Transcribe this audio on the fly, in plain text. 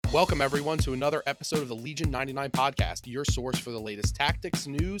Welcome, everyone, to another episode of the Legion 99 podcast, your source for the latest tactics,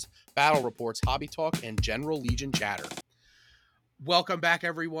 news, battle reports, hobby talk, and general Legion chatter. Welcome back,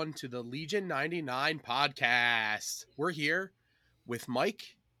 everyone, to the Legion 99 podcast. We're here with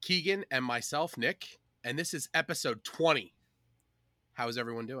Mike, Keegan, and myself, Nick, and this is episode 20. How is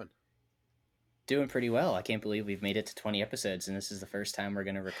everyone doing? Doing pretty well. I can't believe we've made it to 20 episodes, and this is the first time we're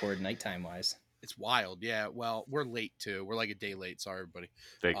going to record nighttime-wise. It's wild. Yeah, well, we're late, too. We're like a day late. Sorry, everybody.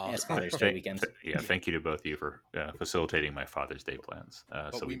 It's Father's Day weekend. Thank you to both of you for facilitating my Father's Day plans.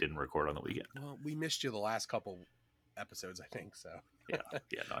 So we didn't record on the weekend. Well, we missed you the last couple episodes, I think, so. Yeah.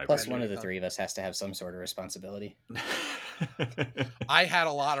 Plus, one of the three of us has to have some sort of responsibility. I had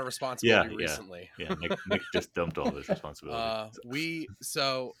a lot of responsibility recently. Yeah, Nick just dumped all of his responsibility.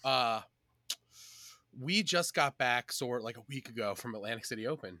 We just got back like a week ago from Atlantic City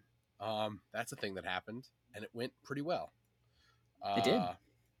Open. That's a thing that happened, and it went pretty well. It did.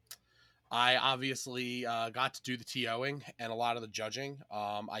 I obviously got to do the TOing and a lot of the judging.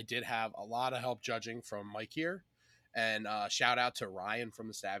 I did have a lot of help judging from Mike here, and shout out to Ryan from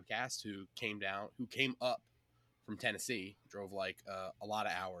the Stabcast who came up from Tennessee, drove like a lot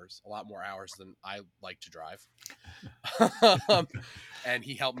more hours than I like to drive, and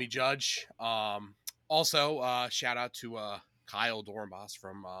he helped me judge. Also, shout out to Kyle Dornbos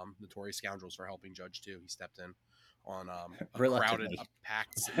from Notorious Scoundrels for helping judge too. He stepped in on a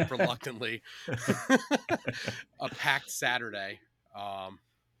packed Saturday.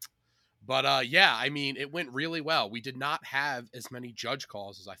 But I mean, it went really well. We did not have as many judge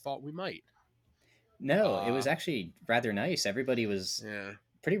calls as I thought we might. No, it was actually rather nice. Everybody was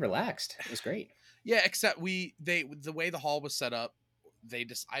pretty relaxed. It was great. Yeah, except the way the hall was set up, they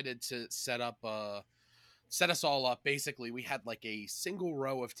decided to set us all up. Basically, we had like a single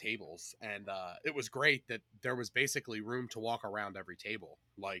row of tables, and it was great that there was basically room to walk around every table,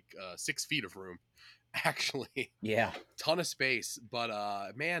 like 6 feet of room, actually. Yeah. Ton of space,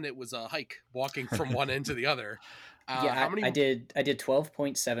 but man, it was a hike walking from one end to the other. I did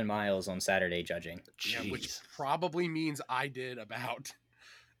 12.7 miles on Saturday judging. Yeah, which probably means I did about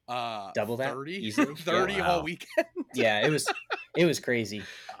double that 30 easily. 30 whole weekend. Yeah, it was crazy.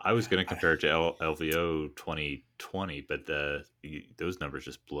 I was going to compare it to LVO 2020, but those numbers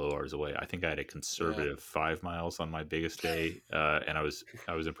just blow ours away. I think I had a conservative 5 miles on my biggest day, and I was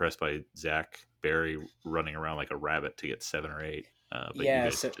impressed by Zach Barry running around like a rabbit to get 7 or 8. But you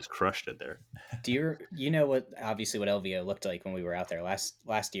guys just crushed it there. Do you know what LVO looked like when we were out there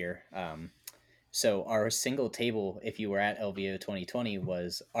last year? So our single table, if you were at LVO 2020,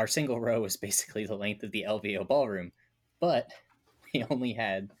 our single row was basically the length of the LVO ballroom, but we only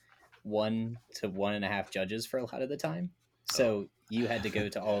had 1 to 1.5 judges for a lot of the time. So you had to go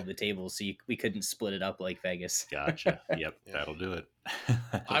to all of the tables, so we couldn't split it up like Vegas. Gotcha. Yep, that'll do it.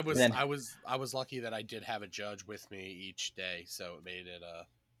 I was lucky that I did have a judge with me each day, so it made it a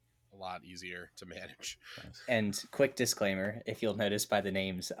lot easier to manage. And quick disclaimer, if you'll notice by the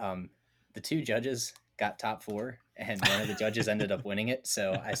names, the 2 judges got top 4, and one of the judges ended up winning it.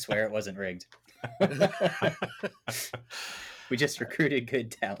 So I swear it wasn't rigged. We just recruited good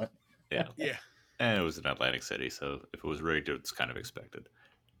talent. Yeah. And it was in Atlantic City, so if it was rigged, it's kind of expected.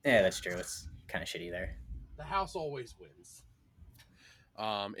 Yeah, that's true. It's kind of shitty there. The house always wins.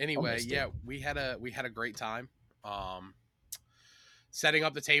 Anyway, we had a great time. Setting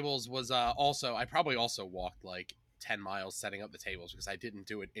up the tables was I probably also walked like 10 miles setting up the tables because I didn't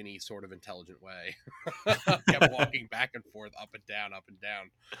do it any sort of intelligent way. Kept walking back and forth, up and down.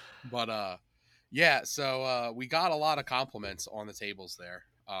 But so we got a lot of compliments on the tables there.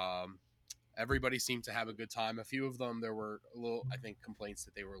 Everybody seemed to have a good time. A few of them, there were complaints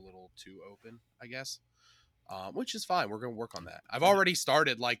that they were a little too open, I guess. Which is fine. We're going to work on that. I've already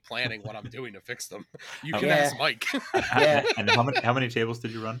started like planning what I'm doing to fix them. You can ask Mike. Yeah. And how many tables did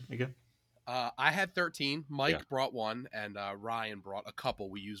you run again? I had 13. Mike brought one, and Ryan brought a couple.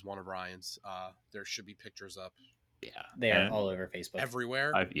 We used one of Ryan's. There should be pictures up. Yeah, they are all over Facebook.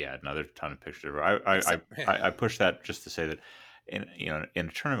 Everywhere. Another ton of pictures. I push that just to say that in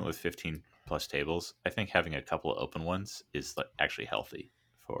a tournament with 15 plus tables, I think having a couple of open ones is like actually healthy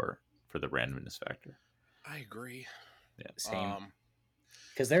for the randomness factor. I agree. Yeah, same.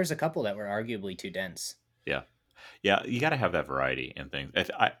 Because there's a couple that were arguably too dense. Yeah, you got to have that variety in things.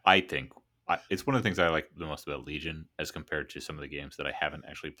 I think it's one of the things I like the most about Legion as compared to some of the games that I haven't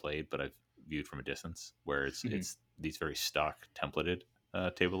actually played, but I've viewed from a distance, where it's these very stock templated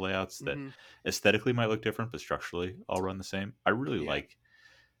table layouts that aesthetically might look different, but structurally all run the same. I really like.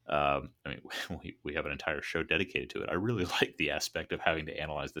 We have an entire show dedicated to it. I really like the aspect of having to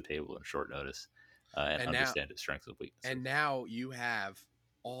analyze the table in short notice and understand its strengths and weaknesses. And now you have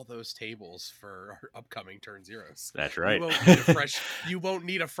all those tables for our upcoming turn zeros. That's right. You won't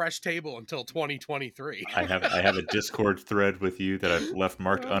need a fresh table until 2023. I have a Discord thread with you that I've left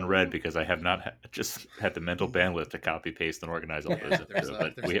marked unread because I have not just had the mental bandwidth to copy, paste, and organize all those.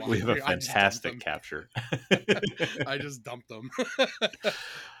 But we have a fantastic capture. I just dumped them.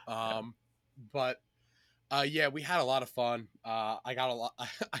 But yeah, we had a lot of fun. I got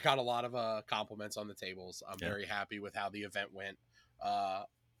a lot of compliments on the tables. I'm very happy with how the event went.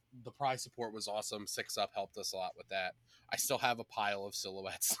 The prize support was awesome. 6UP helped us a lot with that. I still have a pile of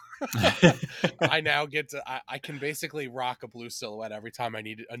silhouettes. I now get to, I can basically rock a blue silhouette every time I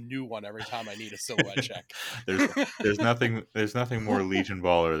need a new one. Every time I need a silhouette check. There's nothing more Legion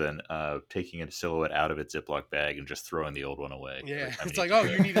baller than taking a silhouette out of its Ziploc bag and just throwing the old one away. Yeah, it's like, oh,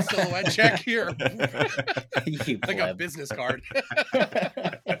 you need a silhouette check here, like a business card.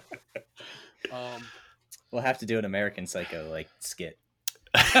 We'll have to do an American Psycho skit.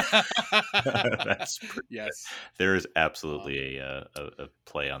 Yes, there is absolutely a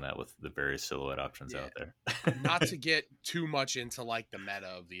play on that with the various silhouette options out there. Not to get too much into the meta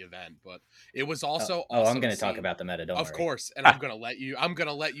of the event, but it was also awesome. I'm going to talk about the meta, of course, and I'm going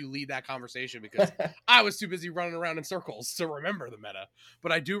to let you lead that conversation because I was too busy running around in circles to remember the meta,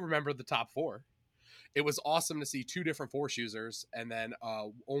 but I do remember the top 4. It was awesome to see 2 different Force users, and then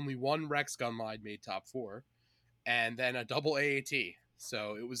only 1 Rex Gunline made top 4, and then a double AAT.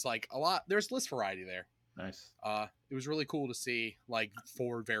 So it was a lot. There's list variety there. Nice. It was really cool to see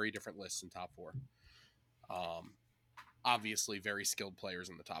 4 very different lists in top 4. Obviously very skilled players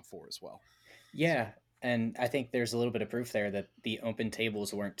in the top 4 as well. Yeah. And I think there's a little bit of proof there that the open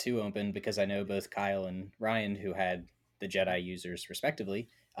tables weren't too open, because I know both Kyle and Ryan, who had the Jedi users respectively,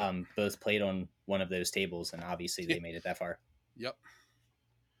 both played on one of those tables, and obviously they made it that far. Yep.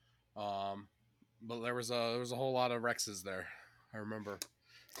 But there was a whole lot of Rexes there. I remember.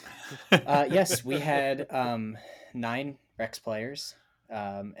 Yes, we had 9 Rex players,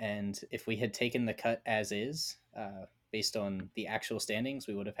 and if we had taken the cut as is, based on the actual standings,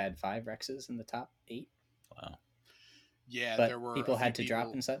 we would have had 5 Rexes in the top 8. Wow. Yeah, but there were people had to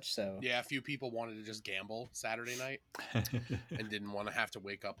drop and such. So yeah, a few people wanted to just gamble Saturday night and didn't want to have to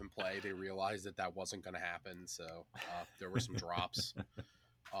wake up and play. They realized that wasn't going to happen, so there were some drops.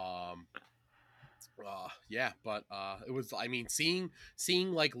 Yeah, but it was,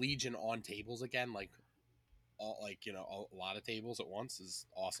 seeing Legion on tables again, a lot of tables at once is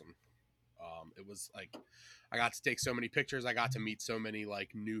awesome. It was I got to take so many pictures. I got to meet so many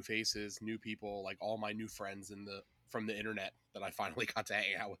new faces, new people, all my new friends from the internet that I finally got to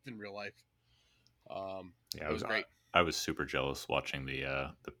hang out with in real life. Yeah, it was great. I was super jealous watching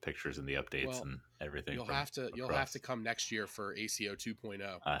the pictures and the updates and everything. You'll have to come next year for ACO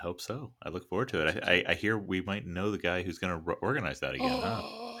 2.0. I hope so. I look forward to it. I hear we might know the guy who's going to organize that again.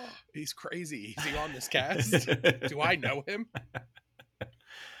 He's crazy. Is he on this cast? Do I know him?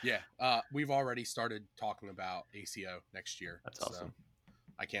 Yeah, we've already started talking about ACO next year. That's awesome. So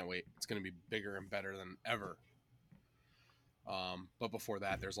I can't wait. It's going to be bigger and better than ever. But before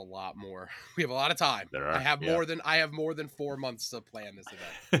that, there's a lot more. We have a lot of time. I have more than 4 months to plan this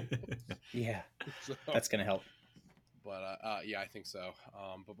event. Yeah, so, that's gonna help. But yeah, I think so.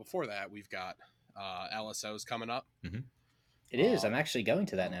 But before that, we've got LSOs coming up. Mm-hmm. It is. I'm actually going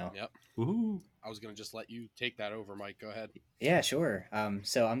to that now. Yep. Woohoo. I was gonna just let you take that over, Mike. Go ahead. Yeah, sure.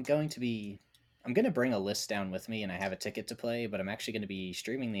 So I'm going to bring a list down with me, and I have a ticket to play. But I'm actually going to be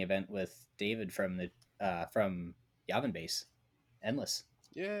streaming the event with David from Yavin Base. Endless.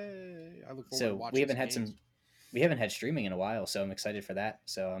 Yay! I look forward to watching. We haven't had streaming in a while, so I'm excited for that.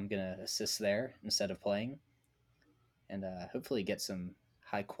 So I'm gonna assist there instead of playing, and hopefully get some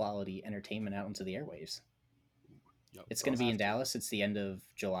high quality entertainment out into the airwaves. Yep, it's going to be in Dallas. It's the end of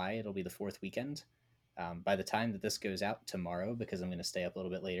July. It'll be the 4th weekend. By the time that this goes out tomorrow, because I'm going to stay up a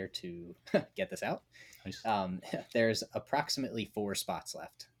little bit later to get this out, nice. There's approximately 4 spots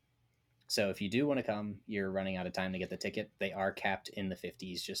left. So if you do want to come, you're running out of time to get the ticket. They are capped in the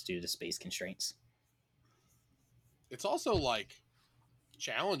 50s just due to space constraints. It's also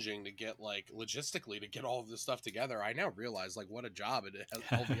challenging to get logistically to get all of this stuff together. I now realize what a job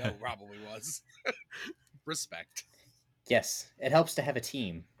LVO probably was. Respect. Yes, it helps to have a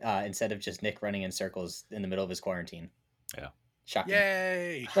team instead of just Nick running in circles in the middle of his quarantine. Yeah. Shocking.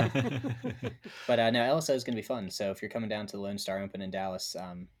 Yay! But no, LSO is going to be fun. So if you're coming down to the Lone Star Open in Dallas,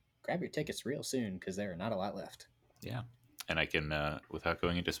 grab your tickets real soon because there are not a lot left. Yeah. And I can, without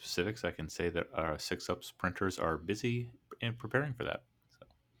going into specifics, I can say that our 6UP printers are busy in preparing for that. So.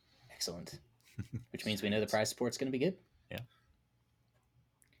 Excellent. Which means we know the prize support's going to be good.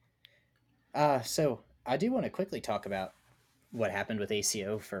 Yeah. So I do want to quickly talk about what happened with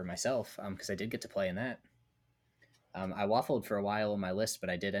ACO for myself, because I did get to play in that. I waffled for a while on my list, but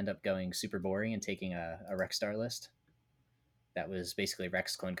I did end up going super boring and taking a Rexstar list. That was basically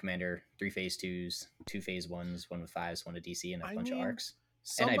Rex, Clone Commander, 3 phase 2s, 2 phase 1s, 1 with 5s, 1 with DC, and a bunch of arcs.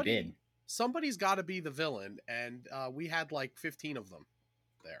 And I bid. Somebody's got to be the villain, and we had like 15 of them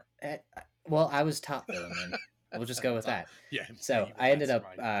there. Well, I was top villain then. We'll just go with that. Yeah. So I ended up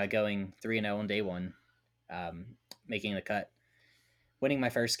going 3-0 on day 1, making the cut, winning my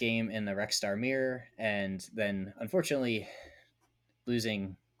first game in the Rexstar Mirror, and then unfortunately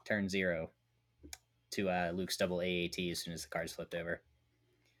losing turn 0 to Luke's double AAT as soon as the cards flipped over.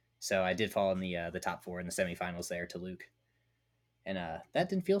 So I did fall in the top 4 in the semifinals there to Luke, and that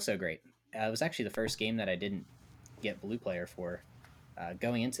didn't feel so great. It was actually the first game that I didn't get blue player for.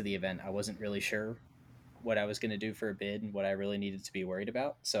 Going into the event, I wasn't really sure what I was going to do for a bid and what I really needed to be worried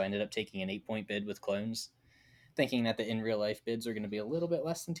about. So I ended up taking an 8-point bid with clones, thinking that the in real life bids are going to be a little bit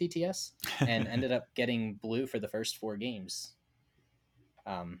less than TTS, and ended up getting blue for the first 4 games.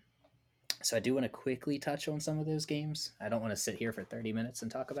 So I do want to quickly touch on some of those games. I don't want to sit here for 30 minutes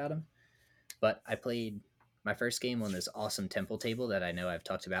and talk about them, but I played my first game on this awesome temple table that I know I've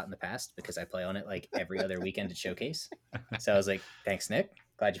talked about in the past because I play on it like every other weekend at Showcase. So I was like, thanks, Nick.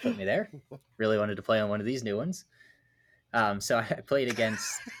 Glad you put me there. Really wanted to play on one of these new ones. So I played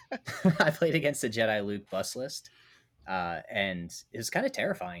against the Jedi Luke bus list, and it was kind of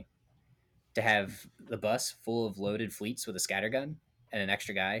terrifying to have the bus full of loaded fleets with a scattergun and an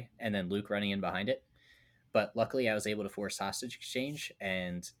extra guy, and then Luke running in behind it. But luckily, I was able to force hostage exchange,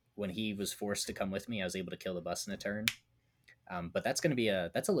 and when he was forced to come with me, I was able to kill the bus in a turn. But that's going to be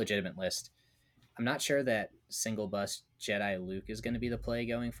that's a legitimate list. I'm not sure that single bus Jedi Luke is going to be the play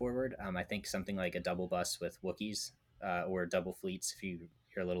going forward. I think something like a double bus with Wookiees or double fleets if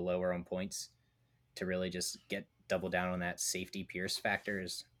you're a little lower on points to really just get double down on that safety Pierce factor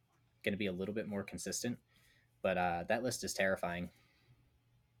is going to be a little bit more consistent. But that list is terrifying.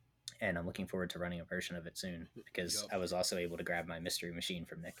 And I'm looking forward to running a version of it soon because I was also able to grab my mystery machine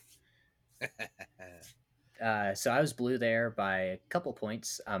from Nick. So I was blue there by a couple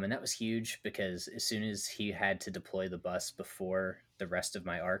points, and that was huge because as soon as he had to deploy the bus before the rest of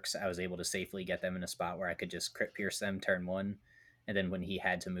my arcs, I was able to safely get them in a spot where I could just crit pierce them turn 1. And then when he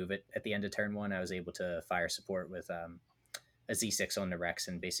had to move it at the end of turn 1, I was able to fire support with a Z6 on the Rex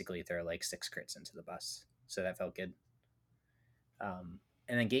and basically throw like 6 crits into the bus. So that felt good.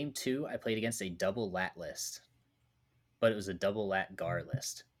 And then game 2, I played against a double lat list, but it was a double lat Gar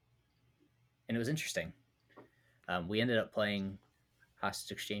list. And it was interesting. We ended up playing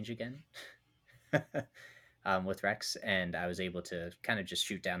hostage exchange again with Rex, and I was able to kind of just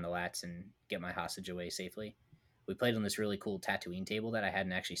shoot down the lats and get my hostage away safely. We played on this really cool Tatooine table that I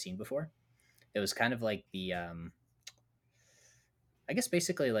hadn't actually seen before. It was kind of like the, I guess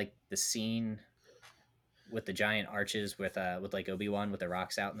basically like the scene with the giant arches with like Obi-Wan with the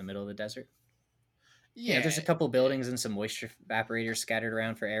rocks out in the middle of the desert. Yeah, there's a couple buildings and some moisture evaporators scattered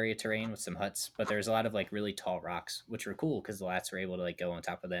around for area terrain with some huts, but there's a lot of like really tall rocks, which were cool because the lats were able to like go on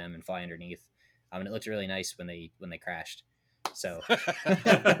top of them and fly underneath. And it looked really nice when they crashed. So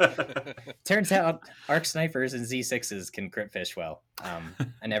turns out arc snipers and Z6s can crit fish well.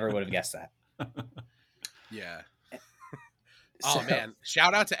 I never would have guessed that. Yeah. Oh man,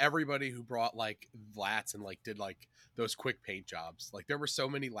 shout out to everybody who brought like lats and like did like those quick paint jobs. Like there were so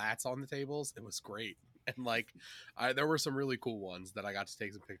many lats on the tables, it was great. And like there were some really cool ones that I got to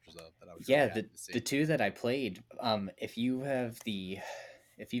take some pictures of that I was really happy to see. The 2 that I played, if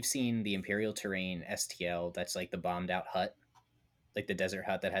you've seen the Imperial Terrain STL, that's like the bombed out hut, like the desert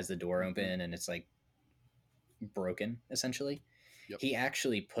hut that has the door open and it's like broken essentially. Yep. He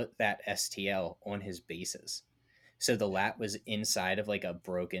actually put that STL on his bases. So the lat was inside of like a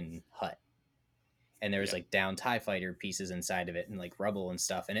broken hut. And there was like down TIE fighter pieces inside of it and like rubble and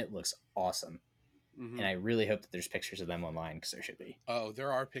stuff. And it looks awesome. Mm-hmm. And I really hope that there's pictures of them online because there should be. Oh,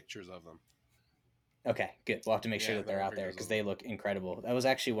 there are pictures of them. Okay, good. We'll have to make sure that they're out there because they look incredible. That was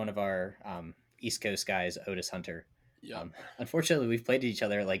actually one of our East Coast guys, Otis Hunter. Yeah. Unfortunately, we've played each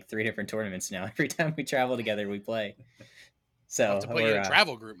other at like 3 different tournaments now. Every time we travel together, we play. So I'll have to put you in a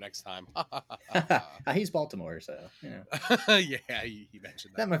travel group next time. He's Baltimore, so you know. Yeah, he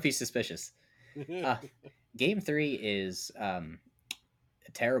mentioned that. That might be suspicious. Game 3 is a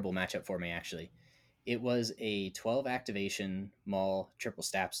terrible matchup for me. Actually, it was a 12 activation Maul triple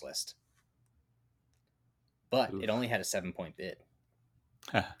staps list, but it only had a 7-point bid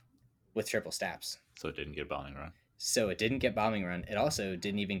with triple staps. So it didn't get bombing run. So it didn't get bombing run. It also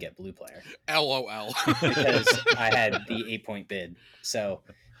didn't even get blue player. LOL. Because I had the 8-point bid. So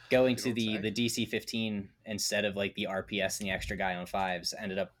going You to don't the DC 15 instead of like the RPS and the extra guy on 5s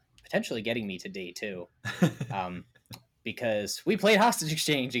ended up potentially getting me to day 2. Because we played Hostage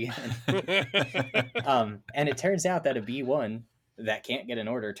Exchange again. And it turns out that a B1 that can't get an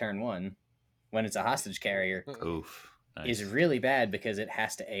order turn 1 when it's a hostage carrier Oof. Nice. is really bad because it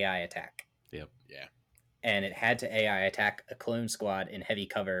has to AI attack. Yep. Yeah. And it had to AI attack a clone squad in heavy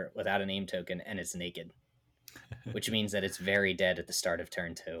cover without a name token, and it's naked. Which means that it's very dead at the start of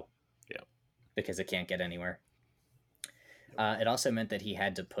turn 2. Yep. Because it can't get anywhere. It also meant that he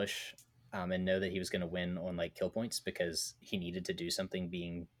had to push and know that he was going to win on like kill points because he needed to do something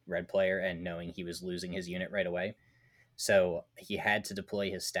being red player and knowing he was losing his unit right away. So he had to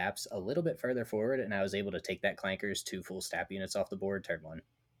deploy his staps a little bit further forward, and I was able to take that clankers 2 full stab units off the board turn 1.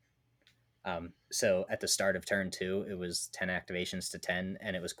 So at the start of turn 2, it was 10 activations to 10,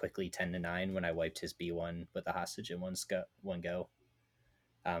 and it was quickly 10 to 9 when I wiped his B1 with the hostage in one go.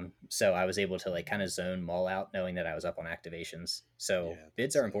 So I was able to like kind of zone maul out knowing that I was up on activations. So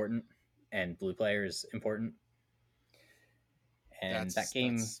bids are important and blue player is important. And that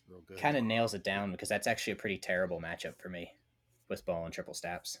game kind of nails it down because that's actually a pretty terrible matchup for me with ball and triple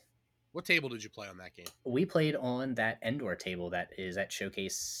staps. What table did you play on that game? We played on that Endor table that is at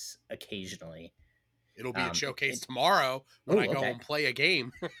Showcase occasionally. It'll be at Showcase tomorrow when I go and play a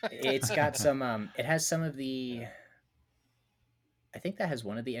game. It's got some, it has some of the, I think that has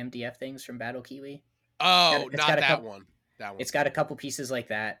one of the MDF things from Battle Kiwi. Oh, not that one. That one. It's got a couple pieces like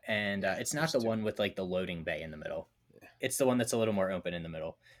that, and it's not the one with like the loading bay in the middle. Yeah. It's the one that's a little more open in the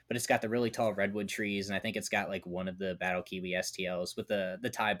middle, but it's got the really tall redwood trees, and I think it's got like one of the Battle Kiwi STLs with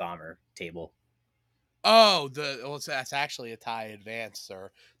the TIE bomber table. Oh, that's actually a TIE Advance,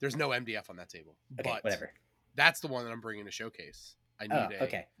 sir. There's no MDF on that table. Okay, but whatever. That's the one that I'm bringing to Showcase. I need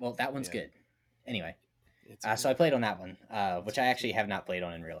okay. Well, that one's good. Anyway, so I played on that one, which I actually have not played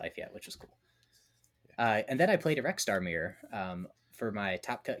on in real life yet, which was cool. And then I played a Rexstar mirror for my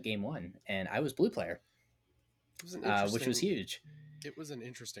Top Cut game 1, and I was blue player, which was huge. It was an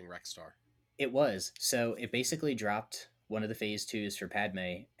interesting Rexstar. It was. So it basically dropped one of the phase 2s for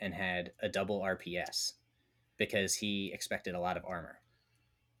Padme and had a double RPS because he expected a lot of armor.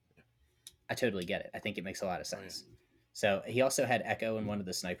 I totally get it. I think it makes a lot of sense. Oh, yeah. So he also had Echo in one of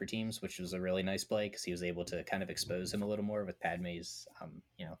the sniper teams, which was a really nice play because he was able to kind of expose him a little more with Padme's,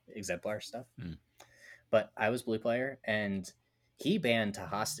 exemplar stuff. Mm. But I was blue player, and he banned to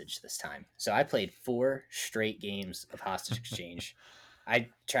hostage this time. So I played 4 straight games of Hostage Exchange. I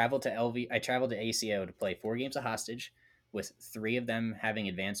traveled to ACO to play 4 games of hostage, with 3 of them having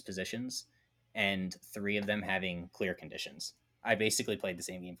advanced positions and 3 of them having clear conditions. I basically played the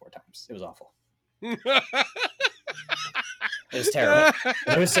same game 4 times. It was awful. It was terrible.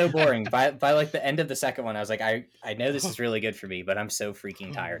 It was so boring. By like the end of the second one, I was like, I know this is really good for me, but I'm so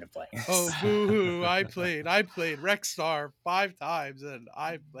freaking tired of playing this. Oh, boo-hoo. I played Rexstar 5 times, and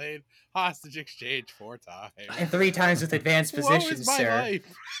I played Hostage Exchange 4 times. And 3 times with advanced positions, sir.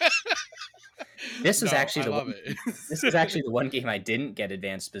 This was actually the one game I didn't get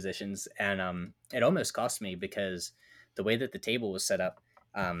advanced positions, and it almost cost me because the way that the table was set up,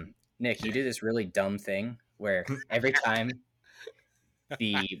 Nick, you do this really dumb thing where every time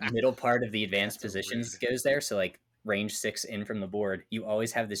the middle part of the advanced positions goes there, so like range 6 in from the board, you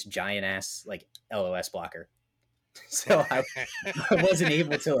always have this giant ass like LOS blocker. So I wasn't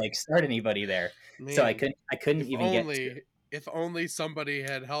able to like start anybody there. Man, so I couldn't even get to it. If only somebody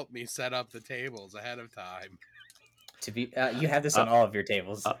had helped me set up the tables ahead of time. To be, you have this on all of your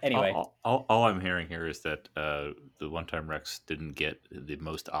tables. Anyway, all I'm hearing here is that the one-time Rex didn't get the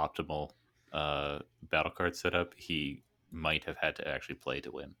most optimal battle card setup. He might have had to actually play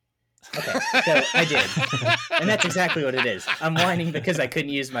to win. Okay, so I did, and that's exactly what it is. I'm whining because I couldn't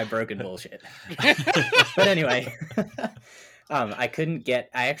use my broken bullshit. But anyway, I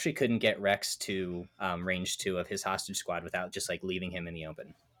actually couldn't get Rex to range 2 of his hostage squad without just like leaving him in the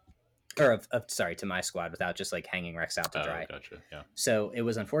open. Or to my squad without just like hanging Rex out to dry. Gotcha. Yeah. So it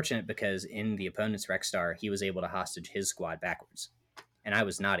was unfortunate because in the opponent's Rexstar, he was able to hostage his squad backwards, and I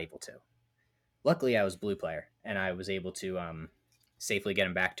was not able to. Luckily, I was blue player, and I was able to safely get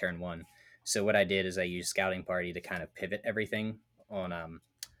him back turn 1. So what I did is I used Scouting Party to kind of pivot everything on kind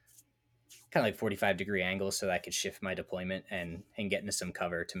of like 45-degree angles so that I could shift my deployment and get into some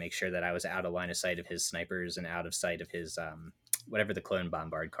cover to make sure that I was out of line of sight of his snipers and out of sight of his whatever the clone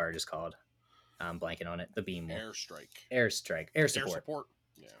bombard card is called. I'm blanking on it. The beam. Air support.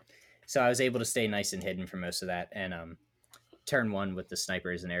 Yeah. So I was able to stay nice and hidden for most of that. And turn 1 with the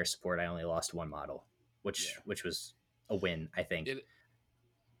snipers and air support, I only lost 1 model, which was a win, I think.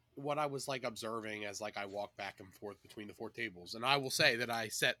 what I was like observing as like I walked back and forth between the 4 tables, and I will say that I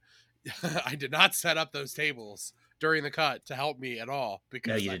did not set up those tables during the cut to help me at all No,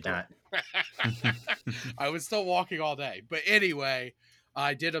 because you did not. I was still walking all day. But anyway,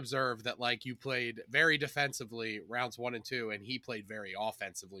 I did observe that like you played very defensively rounds 1 and 2, and he played very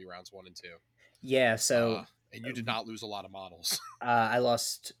offensively rounds 1 and 2. Yeah, so And you did not lose a lot of models. I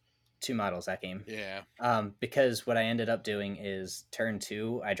lost 2 models that game. Yeah. Because what I ended up doing is turn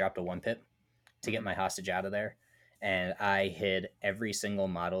 2, I dropped a 1-pip to get my hostage out of there, and I hid every single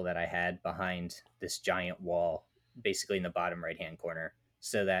model that I had behind this giant wall, basically in the bottom right hand corner,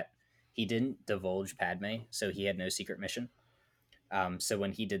 so that he didn't divulge Padme, so he had no secret mission. So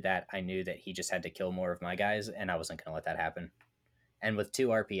when he did that, I knew that he just had to kill more of my guys, and I wasn't going to let that happen. And with 2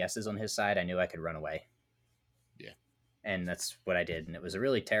 RPSs on his side, I knew I could run away. Yeah. And that's what I did. And it was a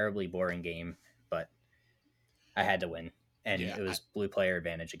really terribly boring game, but I had to win. And it was blue player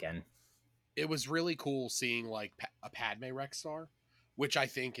advantage again. It was really cool seeing like a Padme Rexstar, which I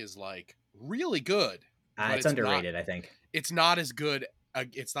think is like really good. It's underrated, I think. It's not as good.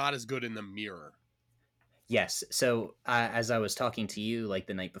 It's not as good in the mirror. Yes. So as I was talking to you like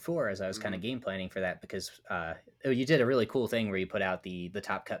the night before, as I was kind of game planning for that, because you did a really cool thing where you put out the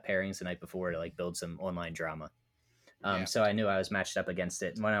top cut pairings the night before to like build some online drama. So I knew I was matched up against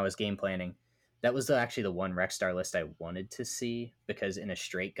it. And when I was game planning, that was actually the one Rexstar list I wanted to see, because in a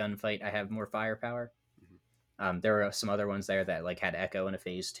straight gunfight, I have more firepower. There were some other ones there that like had Echo in a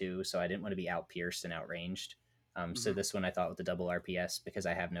phase 2, so I didn't want to be out-pierced and outranged. So this one I thought with the double RPS, because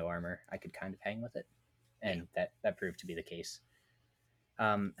I have no armor, I could kind of hang with it. And that proved to be the case.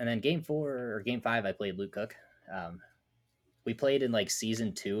 And then game 4 or game 5, I played Luke Cook. We played in like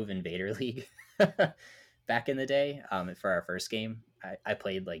season 2 of Invader League back in the day. For our first game, I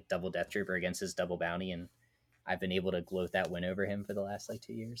played like double Death Trooper against his double bounty, and I've been able to gloat that win over him for the last like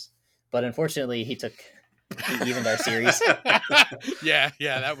 2 years. But unfortunately, he evened our series. yeah,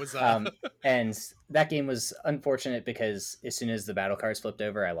 that was. And that game was unfortunate because as soon as the battle cards flipped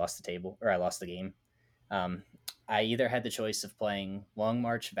over, I lost the game. I either had the choice of playing Long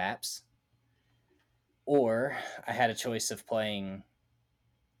March Vaps, or I had a choice of playing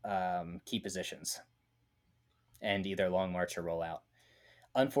key positions and either Long March or Rollout.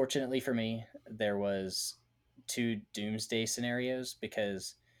 Unfortunately for me, there was 2 Doomsday scenarios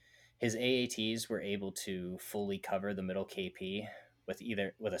because his AATs were able to fully cover the middle KP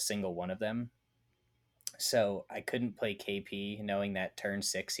with a single one of them. So I couldn't play KP knowing that turn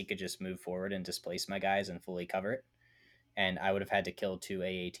 6 he could just move forward and displace my guys and fully cover it. And I would have had to kill 2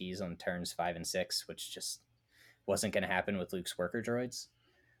 AATs on turns 5 and 6, which just wasn't going to happen with Luke's worker droids.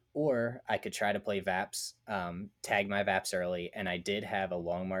 Or I could try to play Vaps, tag my Vaps early, and I did have a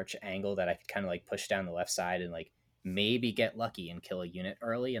Long March angle that I could kind of like push down the left side and like maybe get lucky and kill a unit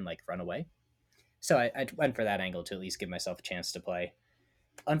early and like run away. So I went for that angle to at least give myself a chance to play.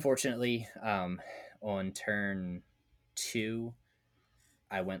 Unfortunately, on turn 2,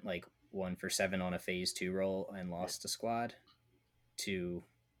 I went like 1 for 7 on a phase 2 roll and lost a squad to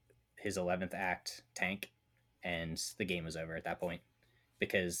his 11th act tank, and the game was over at that point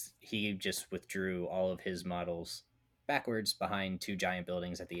because he just withdrew all of his models backwards behind 2 giant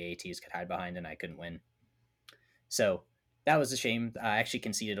buildings that the AATs could hide behind, and I couldn't win. So that was a shame. I actually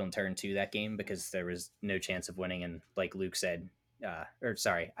conceded on turn 2 that game because there was no chance of winning, and like Luke said,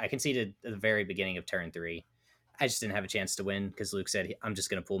 I conceded at the very beginning of turn 3. I just didn't have a chance to win because Luke said, I'm just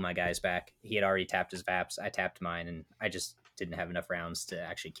going to pull my guys back. He had already tapped his Vaps. I tapped mine, and I just didn't have enough rounds to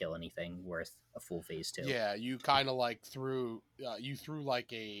actually kill anything worth a full phase 2. Yeah, you kind of like threw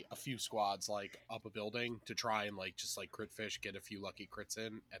like a few squads like up a building to try and like just like crit fish, get a few lucky crits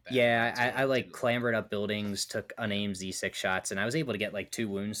in at that. Yeah, I like clambered up buildings, took unaimed Z6 shots, and I was able to get like 2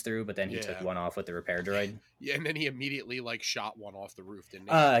 wounds through, but then he took 1 off with the repair droid. Yeah, and then he immediately like shot 1 off the roof, didn't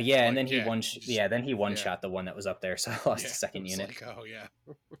he? Yeah, and then he one-shot the one that was up there, so I lost a second unit. Like, oh yeah.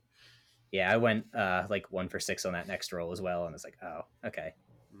 Yeah, I went like 1 for 6 on that next roll as well, and it's like, oh, okay.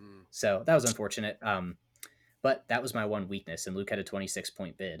 So that was unfortunate. But that was my one weakness, and Luke had a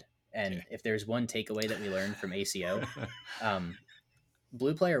 26-point bid. And if there's one takeaway that we learned from ACO,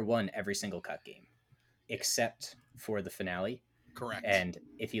 blue player won every single cut game, except for the finale. Correct. And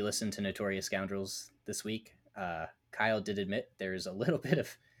if you listen to Notorious Scoundrels this week, Kyle did admit there's a little bit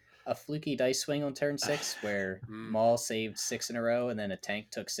of a fluky dice swing on turn 6 where Maul saved 6 in a row and then a tank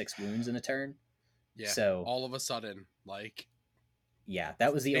took 6 wounds in a turn. Yeah. So all of a sudden, like, yeah,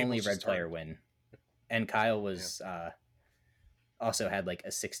 that was the only red player win. And Kyle was also had like a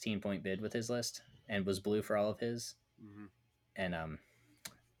 16-point bid with his list and was blue for all of his. And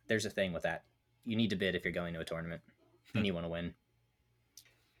there's a thing with that. You need to bid if you're going to a tournament and you want to win.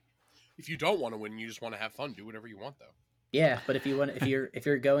 If you don't want to win, you just want to have fun. Do whatever you want, though. Yeah, but if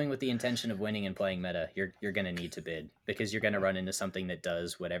you're going with the intention of winning and playing meta, you're gonna need to bid because you're gonna run into something that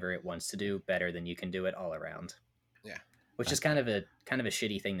does whatever it wants to do better than you can do it all around. Yeah, which is kind of a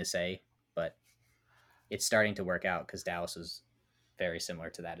shitty thing to say, but it's starting to work out because Dallas is very similar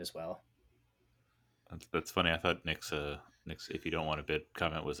to that as well. That's funny. I thought Nick's "if you don't want to bid"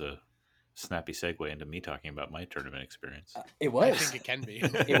 comment was a snappy segue into me talking about my tournament experience. It was. I think it can be.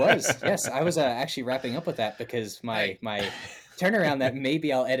 It was. Yes, I was actually wrapping up with that because my turnaround that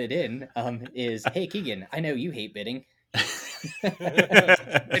maybe I'll edit in is, hey Keegan, I know you hate bidding.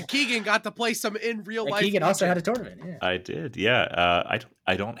 And Keegan got to play some in real life. Keegan also had a tournament. Yeah, I did. Yeah,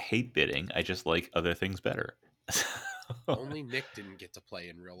 I don't hate bidding. I just like other things better. Only Nick didn't get to play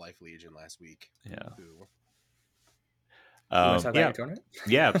in real life Legion last week. Yeah. Ooh. You want to talk about your tournament?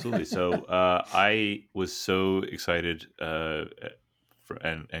 Yeah, absolutely. So I was so excited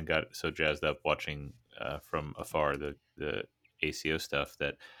and got so jazzed up watching from afar the ACO stuff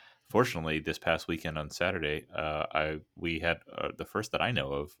that fortunately this past weekend on Saturday we had the first that I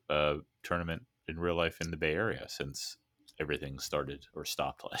know of tournament in real life in the Bay Area since everything started or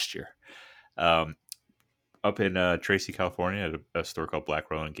stopped last year. Up in Tracy, California, at a store called Black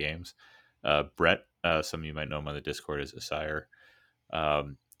Rowan Games. Brett, some of you might know him on the Discord as Asire.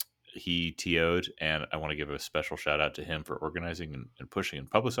 He TO'd, and I want to give a special shout out to him for organizing and pushing and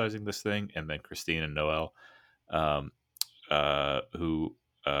publicizing this thing. And then Christine and Noel, who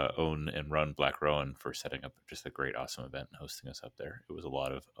own and run Black Rowan, for setting up just a great, awesome event and hosting us up there. It was a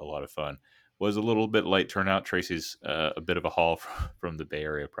lot of fun. Was a little bit light turnout. Tracy's a bit of a haul from the Bay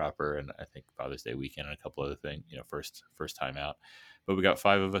Area proper, and I think Father's Day weekend and a couple other things. First time out, but we got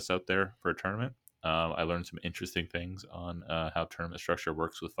 5 of us out there for a tournament. I learned some interesting things on how tournament structure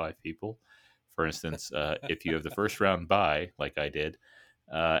works with 5 people. For instance, if you have the first round bye, like I did,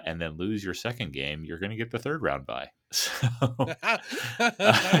 and then lose your second game, you're going to get the third round bye. So, I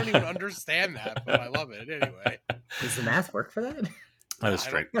don't even understand that, but I love it anyway. Does the math work for that? It was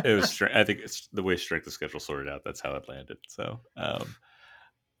strength. It was strength. I think it's the way strength of schedule sorted out. That's how it landed. So,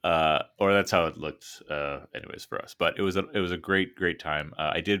 or that's how it looked, anyways, for us. But it was a great time.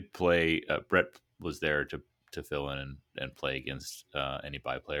 I did play. Brett was there to fill in and play against any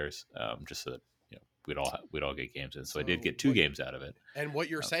bye players, just so that we'd all get games in. So I did get 2 games out of it. And what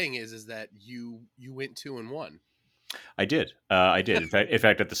you're saying is that you went 2-1. I did. In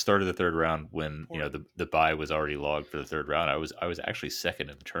fact, at the start of the third round, when the bye was already logged for the third round, I was actually second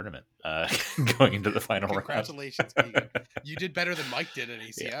in the tournament, going into the final round. Congratulations, Keegan. You did better than Mike did at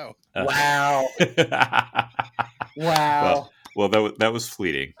ACO. Yeah. Wow. Wow. Well, that was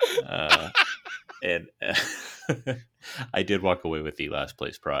fleeting, and I did walk away with the last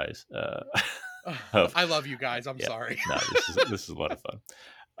place prize. I love you guys. I'm sorry. No, this is a lot of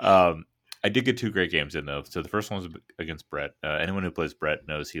fun. I did get 2 great games in, though. So the first one was against Brett. Anyone who plays Brett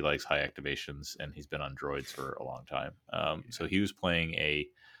knows he likes high activations, and he's been on droids for a long time. So he was playing a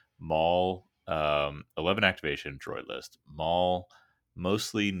Maul 11 activation droid list. Maul,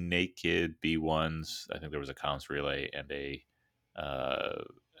 mostly naked B1s. I think there was a comms relay and a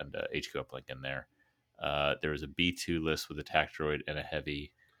HQ uplink in there. There was a B2 list with attack droid and a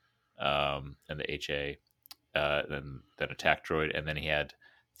heavy, and the HA, then attack droid, and then he had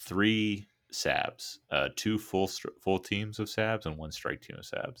 3 Sabs, 2 full teams of Sabs and 1 strike team of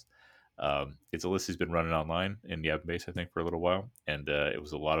Sabs. It's a list he's been running online in Yavin Base, I think, for a little while, and it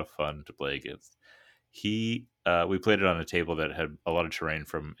was a lot of fun to play against. We played it on a table that had a lot of terrain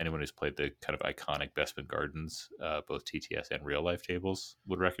from anyone who's played the kind of iconic Bespin Gardens, both TTS and real life tables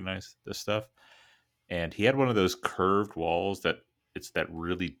would recognize this stuff. And he had one of those curved walls that it's that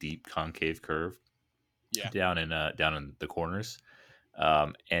really deep concave curve, down in the corners.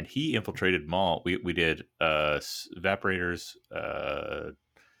 And he infiltrated Maul. We did evaporators,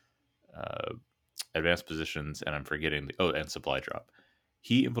 advanced positions, and I'm forgetting and supply drop.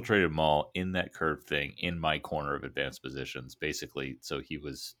 He infiltrated Maul in that curved thing in my corner of advanced positions, basically. So he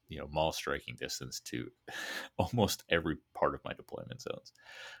was, Maul striking distance to almost every part of my deployment zones,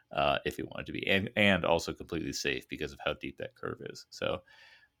 if he wanted to be, and also completely safe because of how deep that curve is. So.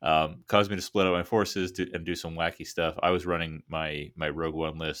 Caused me to split up my forces and do some wacky stuff. I was running my Rogue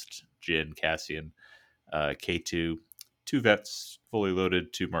One list, Jyn, Cassian, K2, 2 vets fully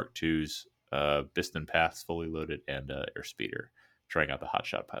loaded, 2 Mark IIs, Biston Paths fully loaded, and Airspeeder, trying out the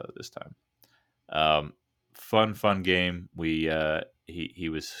Hotshot pilot this time. Fun game. He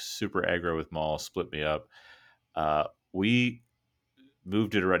was super aggro with Maul, split me up. We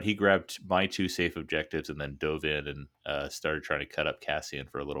moved it around. He grabbed my 2 safe objectives and then dove in and started trying to cut up Cassian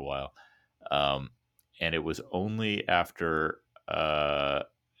for a little while. And it was only after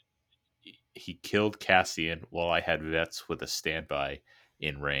he killed Cassian while I had vets with a standby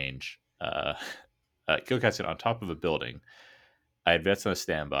in range. Killed Cassian on top of a building. I had vets on a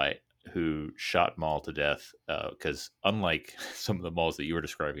standby who shot Maul to death because unlike some of the Mauls that you were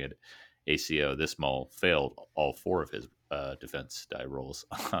describing at ACO, this Maul failed all 4 of his defense die rolls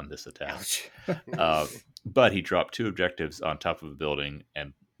on this attack. Ouch. But he dropped 2 objectives on top of a building,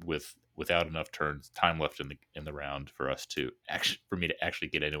 and without enough time left in the round for me to actually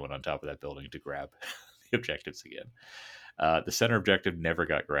get anyone on top of that building to grab the objectives again. The center objective never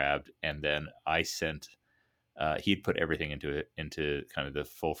got grabbed, and then I sent. He'd put everything into kind of the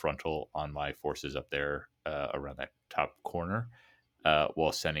full frontal on my forces up there around that top corner,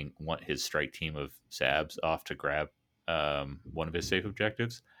 while sending his strike team of Zabs off to grab one of his safe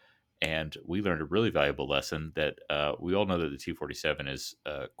objectives. And we learned a really valuable lesson that we all know that the T-47 is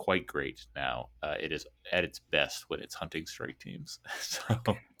quite great now. It is at its best when it's hunting strike teams. So,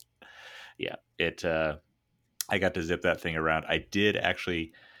 yeah, I got to zip that thing around. I did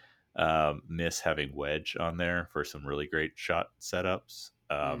actually miss having Wedge on there for some really great shot setups.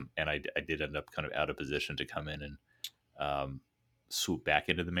 And I did end up kind of out of position to come in and swoop back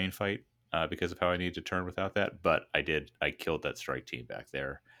into the main fight because of how I needed to turn without that. But I killed that strike team back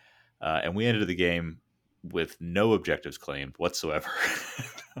there. And we ended the game with no objectives claimed whatsoever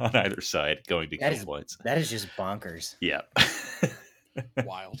on either side, going to kill points. That is just bonkers. Yeah.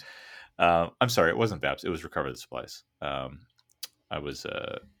 Wild. I'm sorry, it wasn't VAPS. It was Recover the Supplies. I was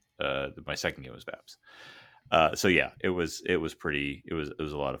my second game was VAPS. So yeah, it was a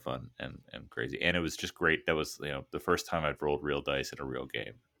lot of fun and crazy, and it was just great. That was the first time I'd rolled real dice in a real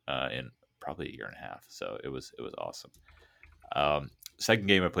game in probably a year and a half. So it was awesome. Second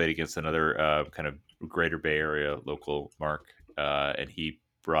game I played against another kind of Greater Bay Area local, Mark, and he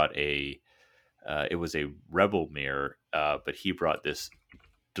brought it was a Rebel mirror, but he brought this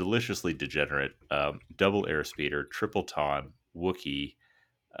deliciously degenerate double airspeeder, triple Ton, Wookiee,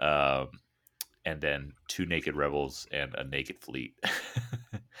 and then 2 naked rebels and a naked fleet.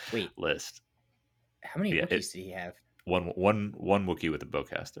 Wait, list. How many Wookiees did he have? One Wookiee with a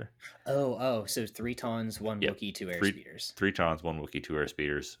bowcaster. Oh, so 3 Tons, 1 Wookiee, 2 airspeeders. 3 Tons, 1 Wookiee, 2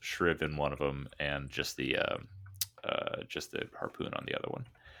 airspeeders. Shriv in one of them, and just the harpoon on the other one.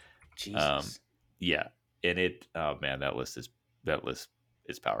 Jesus. Yeah, and that list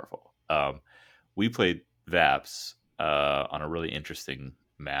is powerful. We played VAPS on a really interesting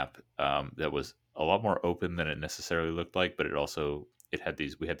map that was a lot more open than it necessarily looked like, but we had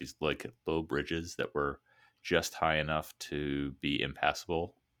these like low bridges that were just high enough to be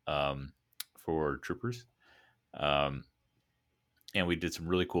impassable for troopers. And we did some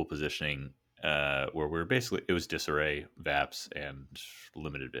really cool positioning where it was disarray, VAPS, and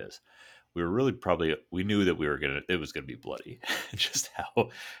limited viz. We were really we knew that it was gonna be bloody, just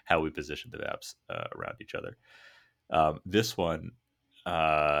how we positioned the VAPS around each other. This one,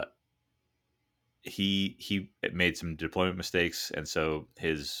 he made some deployment mistakes, and so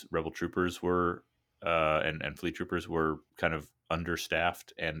his rebel troopers were and fleet troopers were kind of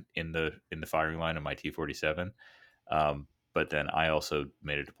understaffed and in the firing line of my T-47. But then I also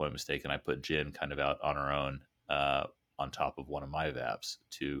made a deployment mistake, and I put Jyn kind of out on her own on top of one of my VAPs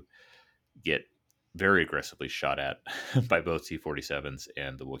to get very aggressively shot at by both T-47s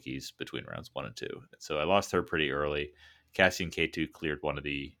and the Wookiees between rounds 1 and 2. So I lost her pretty early. Cassian K2 cleared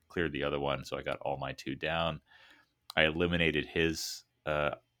the other one, so I got all my 2 down. I eliminated his.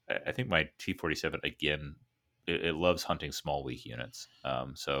 I think my T-47 again. It loves hunting small, weak units.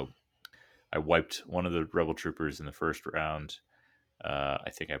 So I wiped one of the rebel troopers in the first round. I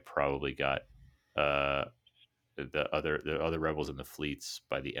think I probably got the other rebels in the fleets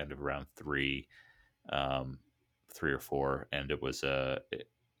by the end of round 3, 3 or 4, and it was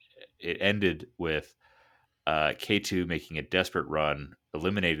it ended with K2 making a desperate run,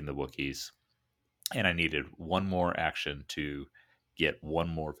 eliminating the Wookiees, and I needed one more action to get one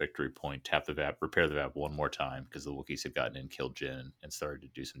more victory point, tap the VAP, repair the VAP one more time, because the Wookiees had gotten in, killed Jyn, and started to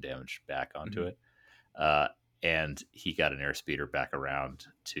do some damage back onto it. And he got an airspeeder back around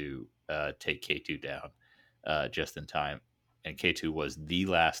to take K2 down just in time. And K2 was the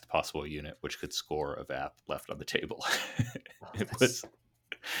last possible unit which could score a VAP left on the table.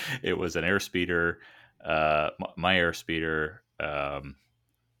 It was an airspeeder, my airspeeder.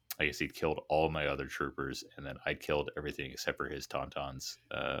 I guess he'd killed all my other troopers, and then I killed everything except for his tauntauns,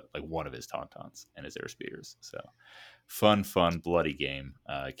 like one of his tauntauns and his airspeeders. So fun, bloody game.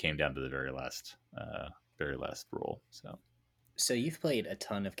 It came down to the very last roll. So you've played a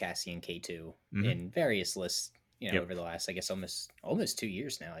ton of Cassian K2 in various lists, over the last, I guess, almost 2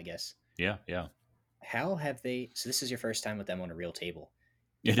 years now, I guess. Yeah. How have they? So this is your first time with them on a real table.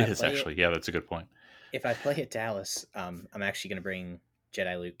 It is actually. Yeah, that's a good point. If I play at Dallas, I'm actually going to bring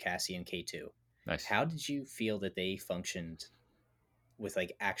Jedi Luke, Cassian, K2. Nice. How did you feel that they functioned with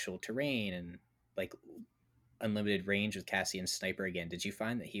like actual terrain and like unlimited range with Cassian's sniper again? Did you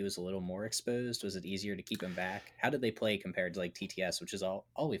find that he was a little more exposed? Was it easier to keep him back? How did they play compared to like TTS, which is all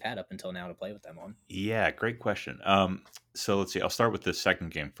we've had up until now to play with them on? Yeah, great question. So let's see. I'll start with the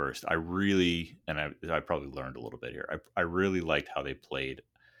second game first. I really, and I probably learned a little bit here. I really liked how they played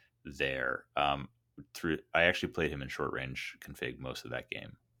there. I actually played him in short range config most of that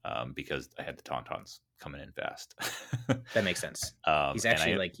game because I had the Tauntauns coming in fast. That makes sense. He's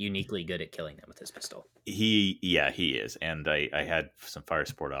actually like uniquely good at killing them with his pistol. He is, and I had some fire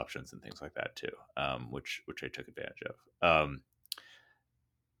support options and things like that too, which I took advantage of.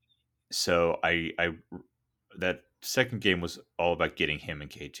 So I that second game was all about getting him and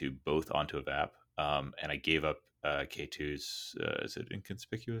K2 both onto a VAP, and I gave up K2's is it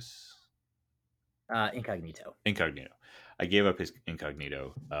inconspicuous? Incognito. I gave up his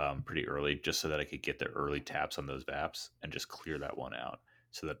incognito pretty early just so that I could get the early taps on those VAPs and just clear that one out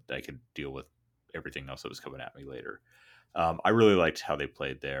so that I could deal with everything else that was coming at me later. I really liked how they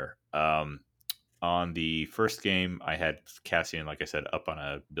played there. On the first game, I had Cassian, like I said, up on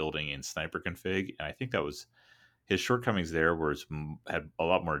a building in sniper config, and I think that was his shortcomings there had a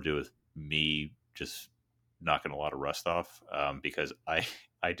lot more to do with me just knocking a lot of rust off because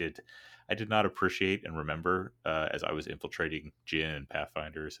I did not appreciate and remember as I was infiltrating Jin and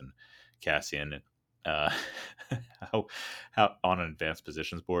Pathfinders and Cassian how on an advanced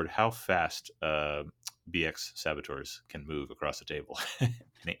positions board how fast BX saboteurs can move across the table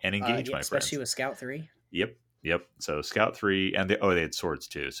and engage my friends, especially with Scout 3. Yep. So Scout 3 and they had swords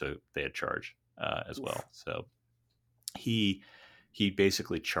too, so they had charge as well. So he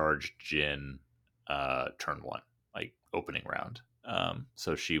basically charged Jin turn 1, like opening round.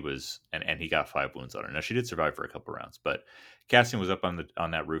 So she was and he got 5 wounds on her. Now she did survive for a couple rounds, but Cassian was up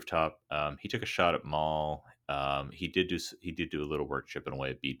on that rooftop. He took a shot at Maul. He did do a little work chipping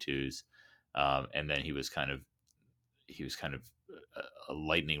away at B2s, and then he was kind of a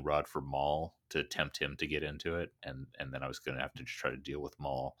lightning rod for Maul to tempt him to get into it, and then I was going to have to just try to deal with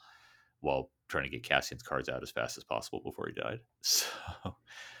Maul while trying to get Cassian's cards out as fast as possible before he died. So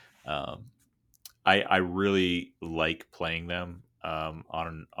I really like playing them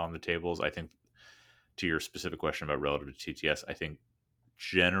on the tables. I think to your specific question about relative to TTS, I think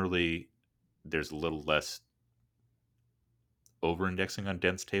generally there's a little less over-indexing on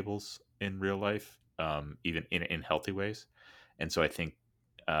dense tables in real life, even in healthy ways. And so I think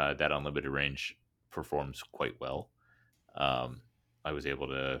that unlimited range performs quite well. I was able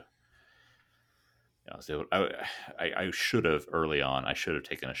to. I should have early on. I should have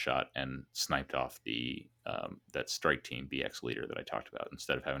taken a shot and sniped off the that strike team BX leader that I talked about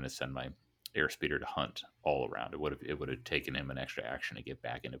instead of having to send my airspeeder to hunt all around. It would have taken him an extra action to get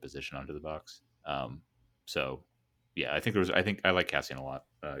back into position under the box. So yeah, I think I like Cassian a lot,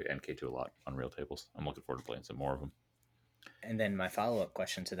 and K2 a lot on real tables. I'm looking forward to playing some more of them. And then my follow-up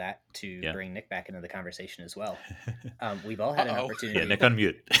question to that, bring Nick back into the conversation as well. We've all had an opportunity. Yeah, Nick,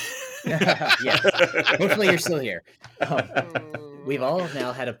 unmute. Yes. Hopefully you're still here. We've all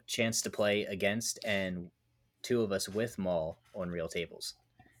now had a chance to play against and 2 of us with Maul on real tables.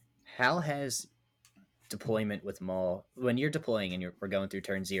 How has deployment with Maul, when you're deploying and we're going through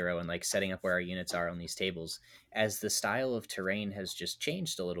turn 0 and like setting up where our units are on these tables, as the style of terrain has just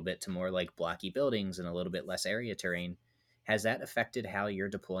changed a little bit to more like blocky buildings and a little bit less area terrain, has that affected how you're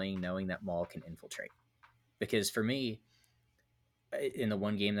deploying knowing that Maul can infiltrate? Because for me, in the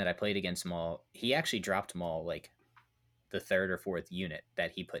one game that I played against Maul, he actually dropped Maul like the 3rd or 4th unit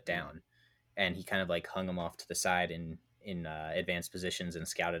that he put down, and he kind of like hung him off to the side in advanced positions and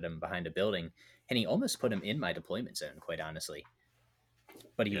scouted him behind a building, and he almost put him in my deployment zone, quite honestly.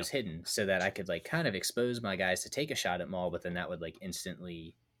 But he was hidden so that I could like kind of expose my guys to take a shot at Maul, but then that would like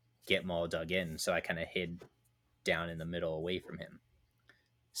instantly get Maul dug in. So I kind of hid down in the middle away from him.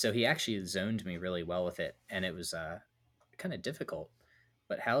 So he actually zoned me really well with it, and it was kind of difficult.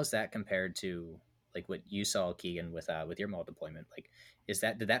 But how is that compared to like what you saw, Keegan, with your Maul deployment? Like,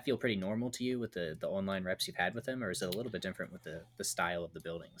 did that feel pretty normal to you with the online reps you've had with him, or is it a little bit different with the style of the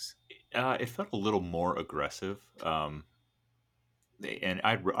buildings? It felt a little more aggressive, and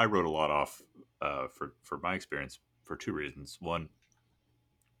I wrote a lot off for my experience for 2 reasons. One,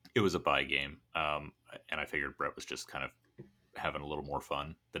 it was a buy game, and I figured Brett was just kind of having a little more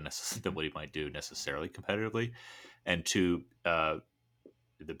fun than what he might do necessarily competitively. And 2,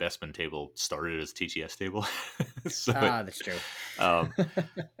 the Bestman table started as TTS table. So that's true. um,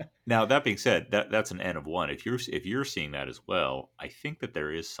 now that being said, that's an N of 1. If you're seeing that as well, I think that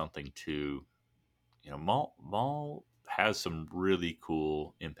there is something to, Maul has some really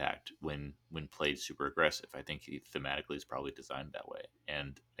cool impact when played super aggressive. I think he thematically is probably designed that way,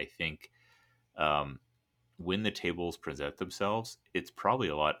 and I think um, when the tables present themselves, it's probably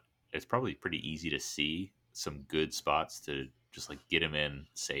pretty easy to see some good spots to just like get him in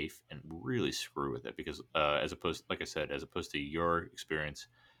safe and really screw with it, because as opposed, like I said, as opposed to your experience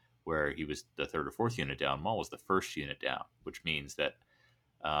where he was the third or fourth unit down, Maul was the first unit down, which means that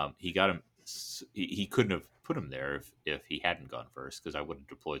he got him. He couldn't have put him there if he hadn't gone first, because I would have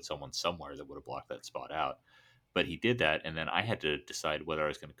deployed someone somewhere that would have blocked that spot out. But he did that, and then I had to decide whether I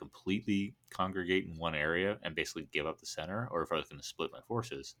was going to completely congregate in one area and basically give up the center, or if I was going to split my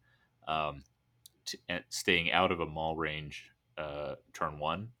forces, staying out of a Maul range turn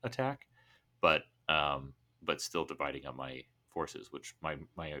 1 attack, but still dividing up my forces, which my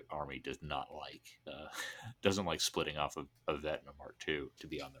army does not like. Doesn't like splitting off of a vet and a Mark II to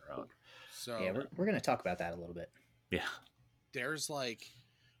be on their own. So yeah, we're going to talk about that a little bit. Yeah, there's like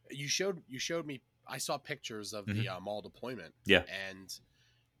you showed me. I saw pictures of the Maul deployment. Yeah, and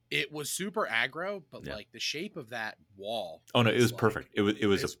it was super aggro, but Yeah. like the shape of that wall. Oh no, it was like, perfect. It was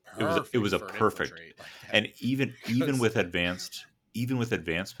a perfect. Like And even with advanced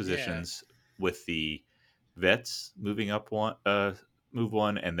positions, with the vets moving up move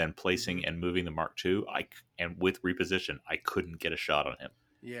one, and then placing and moving the Mark II, and with reposition, I couldn't get a shot on him.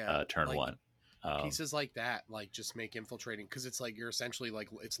 Yeah, turn like, 1. Pieces like that, like just make infiltrating, because it's like you're essentially like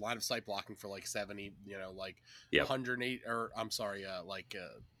it's line of sight blocking for like 70, like 108, or I'm sorry, like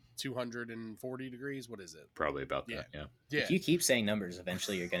 240 degrees. What is it? Probably about that. Yeah. If you keep saying numbers,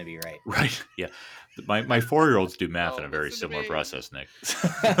 eventually you're going to be right. Right. Yeah. My 4-year-olds do math in a very similar process, Nick.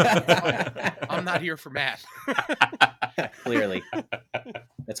 I'm not here for math. Clearly,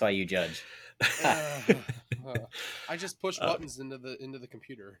 that's why you judge. I just push buttons into the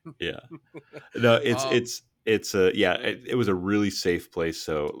computer. Yeah. No, it was a really safe place.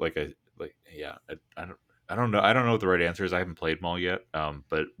 So I don't know. I don't know what the right answer is. I haven't played Maul yet.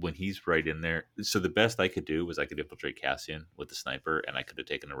 But when he's right in there, so the best I could do was I could infiltrate Cassian with the sniper, and I could have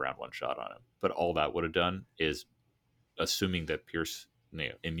taken a round 1 shot on him. But all that would have done is, assuming that Pierce,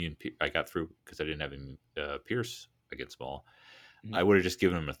 I got through because I didn't have Pierce against Maul. Mm-hmm. I would have just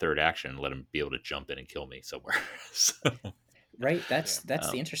given him a third action and let him be able to jump in and kill me somewhere. Right. That's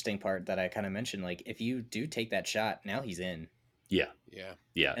the interesting part that I kind of mentioned. Like, if you do take that shot, now he's in. Yeah.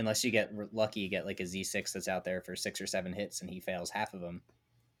 Unless you get lucky, you get like a Z6 that's out there for 6 or 7 hits and he fails half of them.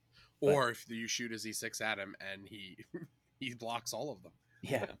 Or if you shoot a Z6 at him and he blocks all of them.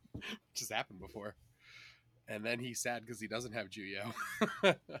 Yeah. Which has happened before. And then he's sad because he doesn't have Juyo.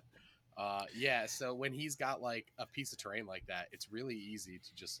 So when he's got like a piece of terrain like that, it's really easy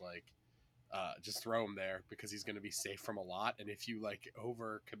to just throw him there, because he's going to be safe from a lot. And if you like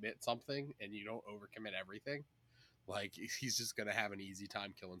overcommit something and you don't overcommit everything, like he's just going to have an easy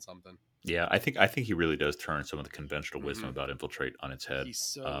time killing something. Yeah, I think he really does turn some of the conventional wisdom about infiltrate on its head. He's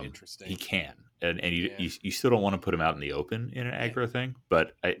so interesting. He can, and you still don't want to put him out in the open in an aggro thing,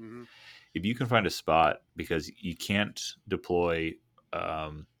 but if you can find a spot, because you can't deploy,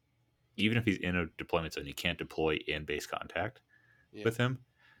 even if he's in a deployment zone, you can't deploy in base contact with him.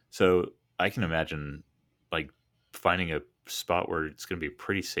 So I can imagine like finding a spot where it's going to be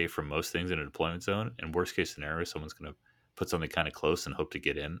pretty safe from most things in a deployment zone, and worst case scenario, someone's going to put something kind of close and hope to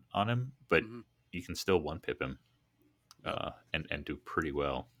get in on him, but you can still one pip him and do pretty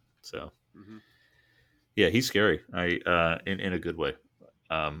well. So yeah, he's scary. In a good way.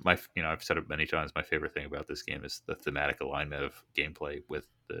 I've said it many times. My favorite thing about this game is the thematic alignment of gameplay with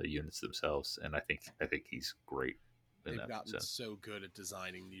the units themselves, and I think he's great. They've gotten so good at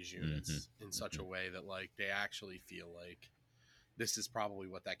designing these units in such a way that like they actually feel like this is probably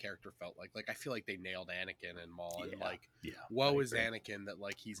what that character felt like. Like I feel like they nailed Anakin and Maul, and woe is Anakin that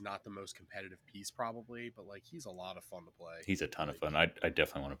like he's not the most competitive piece probably, but like he's a lot of fun to play. He's a ton of fun. I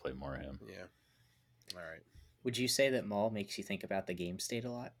definitely want to play more of him. Yeah. All right. Would you say that Maul makes you think about the game state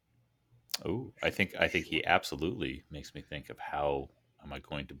a lot? Oh, I think he absolutely makes me think of how am I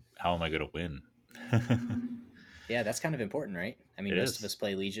going to win? Yeah, that's kind of important, right? I mean, most of us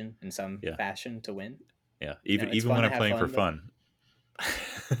play Legion in some fashion to win. Yeah, even when I'm playing for fun.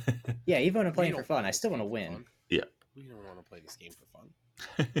 Yeah, even when I'm playing for fun, I still want to win. Yeah. We don't want to play this game for fun.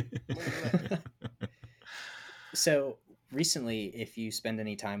 So recently, if you spend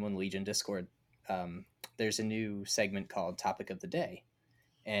any time on Legion Discord, there's a new segment called Topic of the Day.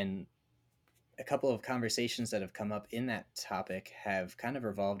 And a couple of conversations that have come up in that topic have kind of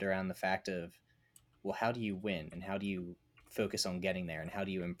revolved around the fact of, well, how do you win and how do you focus on getting there and how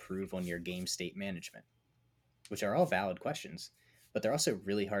do you improve on your game state management, which are all valid questions, but they're also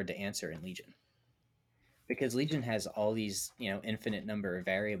really hard to answer in Legion. Because Legion has all these, infinite number of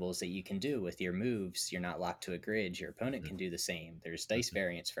variables that you can do with your moves. You're not locked to a grid. Your opponent can do the same. There's dice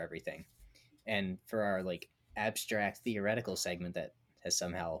variants for everything. And for our abstract theoretical segment that has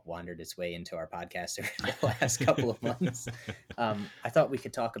somehow wandered its way into our podcast over the last couple of months, I thought we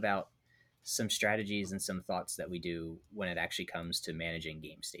could talk about some strategies and some thoughts that we do when it actually comes to managing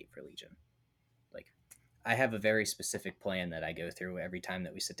game state for Legion. I have a very specific plan that I go through every time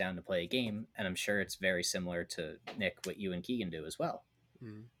that we sit down to play a game, and I'm sure it's very similar to, Nick, what you and Keegan do as well.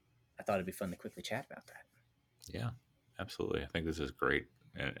 Mm-hmm. I thought it'd be fun to quickly chat about that. Yeah, absolutely. I think this is great.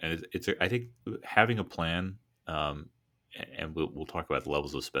 And I think having a plan, and we'll talk about the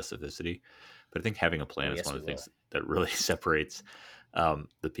levels of specificity, but I think having a plan is one of the things that really separates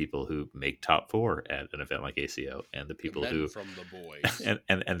the people who make top 4 at an event like ACO and the people who from the boys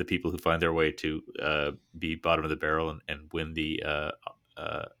and the people who find their way to be bottom of the barrel and win the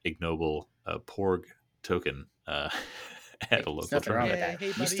ignoble Porg token at a local tournament. Nothing wrong with that.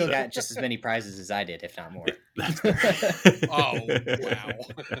 Hey, you still got just as many prizes as I did, if not more. Oh, wow.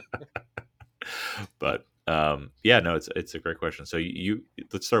 But no, it's a great question. So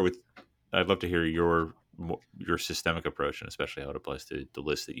let's start with, I'd love to hear your systemic approach and especially how it applies to the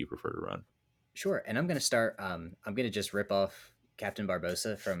list that you prefer to run. Sure. And I'm going to start, I'm going to just rip off Captain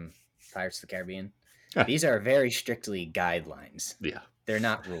Barbosa from Pirates of the Caribbean. These are very strictly guidelines. Yeah. They're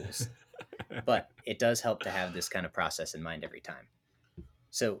not rules, but it does help to have this kind of process in mind every time.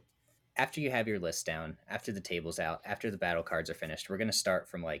 So after you have your list down, after the table's out, after the battle cards are finished, we're going to start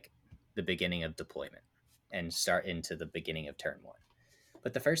from the beginning of deployment and start into the beginning of turn 1.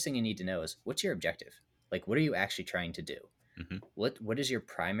 But the first thing you need to know is, what's your objective? What are you actually trying to do? Mm-hmm. What is your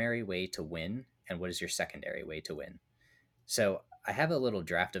primary way to win, and what is your secondary way to win? So I have a little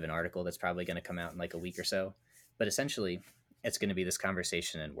draft of an article that's probably going to come out in a week or so, but essentially it's going to be this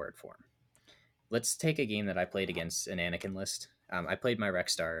conversation in word form. Let's take a game that I played against an Anakin list. I played my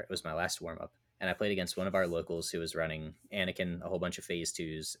Rexstar. It was my last warm-up, and I played against one of our locals who was running Anakin, a whole bunch of Phase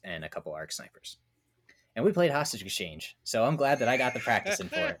 2s, and a couple Arc Snipers. And we played Hostage Exchange, so I'm glad that I got the practice in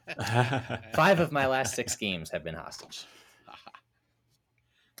for it. 5 of my last 6 games have been Hostage.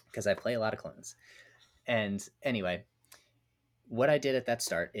 Because I play a lot of clones. And anyway, what I did at that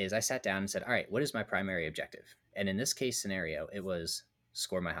start is I sat down and said, all right, what is my primary objective? And in this case scenario, it was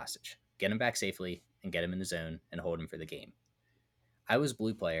score my hostage, get him back safely, and get him in the zone and hold him for the game. I was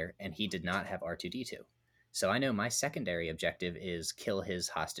blue player, and he did not have R2-D2. So I know my secondary objective is kill his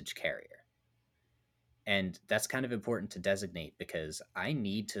hostage carrier. And that's kind of important to designate because I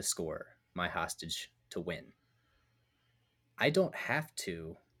need to score my hostage to win. I don't have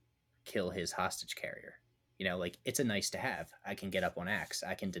to kill his hostage carrier. It's a nice to have. I can get up on Axe.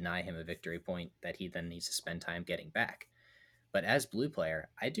 I can deny him a victory point that he then needs to spend time getting back. But as blue player,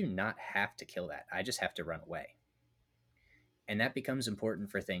 I do not have to kill that. I just have to run away. And that becomes important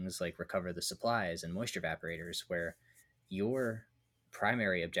for things like recover the supplies and moisture evaporators, where your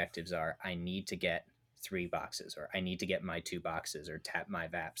primary objectives are, I need to get 3 boxes, or I need to get my 2 boxes, or tap my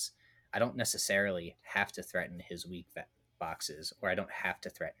VAPs. I don't necessarily have to threaten his weak boxes, or I don't have to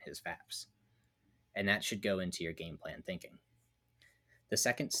threaten his VAPs. And that should go into your game plan thinking. The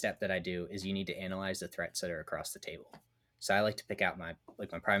second step that I do is you need to analyze the threats that are across the table. So I like to pick out my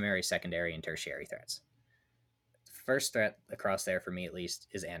primary, secondary, and tertiary threats. The first threat across there, for me at least,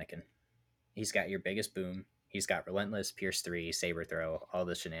 is Anakin. He's got your biggest boom. He's got Relentless, Pierce 3, Saber Throw, all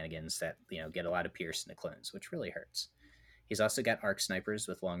the shenanigans that get a lot of Pierce in the clones, which really hurts. He's also got Arc Snipers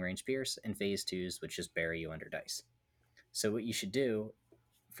with long range Pierce and Phase 2s, which just bury you under dice. So what you should do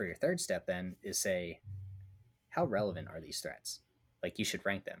for your third step then is say, how relevant are these threats? You should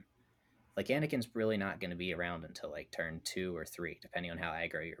rank them. Anakin's really not going to be around until turn 2 or 3, depending on how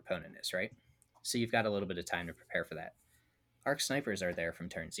aggro your opponent is, right? So you've got a little bit of time to prepare for that. Arc Snipers are there from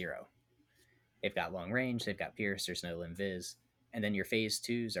turn 0. They've got long range, they've got Pierce, there's no limb viz. And then your Phase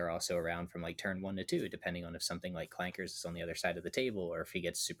 2s are also around from turn 1 to 2, depending on if something like Clankers is on the other side of the table or if he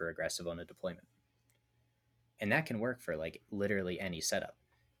gets super aggressive on a deployment. And that can work for literally any setup.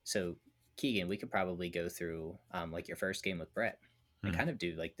 So Keegan, we could probably go through your first game with Brett and kind of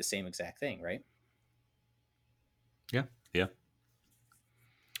do the same exact thing, right? Yeah.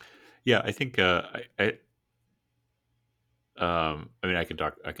 I think I can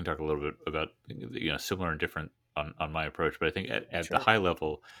talk a little bit about similar and different on my approach, but I think at Sure. the high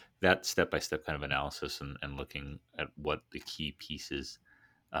level, that step-by-step kind of analysis and looking at what the key pieces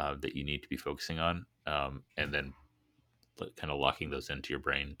that you need to be focusing on, and then kind of locking those into your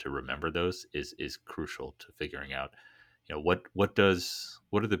brain to remember those is crucial to figuring out, what what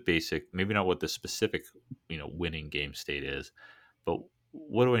are the basic, maybe not what the specific, winning game state is, but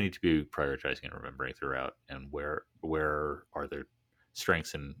what do I need to be prioritizing and remembering throughout, and where are there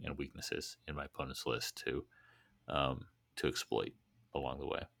strengths and weaknesses in my opponent's list to exploit along the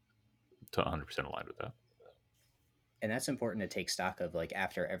way. To 100% aligned with that. And that's important to take stock of, like,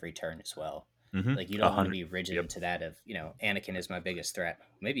 after every turn as well. Mm-hmm. Like, you don't want to be rigid Yep. to that of, Anakin is my biggest threat.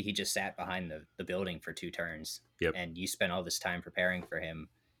 Maybe he just sat behind the building for 2 turns, Yep. and you spent all this time preparing for him,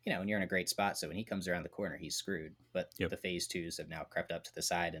 and you're in a great spot. So when he comes around the corner, he's screwed. But Yep. the phase 2s have now crept up to the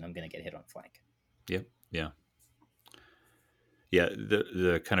side, and I'm going to get hit on flank. Yep. Yeah. Yeah.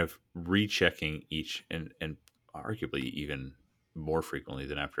 The kind of rechecking each and arguably even more frequently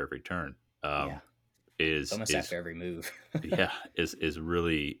than after every turn. Is almost after every move. Yeah, is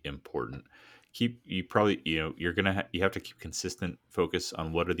really important. You probably, you're gonna you have to keep consistent focus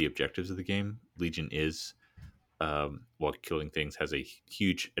on what are the objectives of the game. Legion is, while killing things has a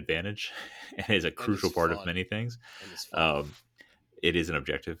huge advantage and is a crucial part of many things. It is an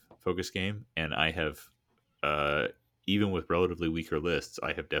objective focused game, and I have, even with relatively weaker lists,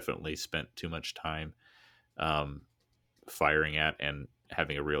 I have definitely spent too much time firing at and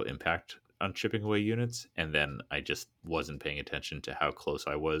having a real impact on chipping away units, and then I just wasn't paying attention to how close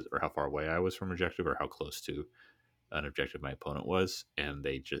I was or how far away I was from objective or how close to an objective my opponent was, and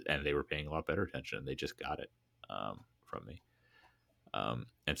they were paying a lot better attention. They just got it from me,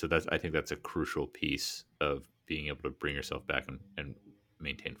 and so I think that's a crucial piece of being able to bring yourself back and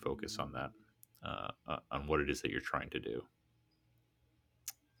maintain focus on that, on what it is that you're trying to do.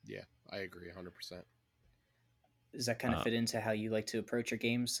 Yeah, I agree 100%. Does that kind of fit into how you like to approach your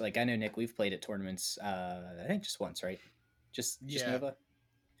games? Like, I know, Nick, we've played at tournaments, I think just once, right? Just Nova.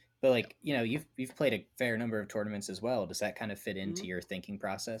 But, like, you've played a fair number of tournaments as well. Does that kind of fit into your thinking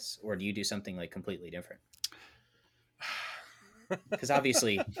process, or do you do something like completely different? Because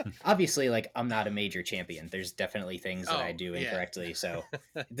obviously, like, I'm not a major champion. There's definitely things that I do incorrectly. So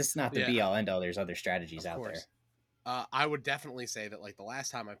this is not the be all end all. There's other strategies out there. I would definitely say that, like, the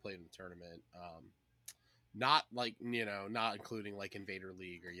last time I played in a tournament, not like, not including like Invader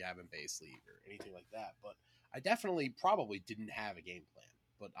League or Yavin Base League or anything like that, but I definitely probably didn't have a game plan,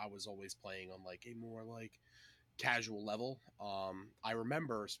 but I was always playing on like a more like casual level. I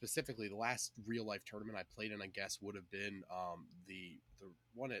remember specifically the last real life tournament I played in, I guess, would have been the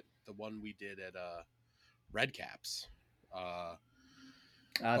one we did at Red Caps.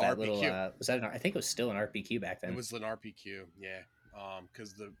 That little was that I think it was still an RPQ back then. It was an RPQ, yeah,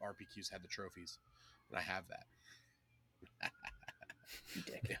 because the RPQs had the trophies. And I have that. You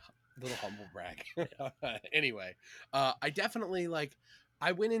dick. Yeah, little humble brag. Anyway, I definitely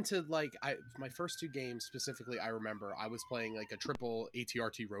I went into my first 2 games specifically. I remember I was playing like a triple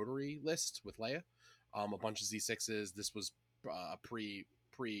ATRT rotary list with Leia, a bunch of Z6s. This was pre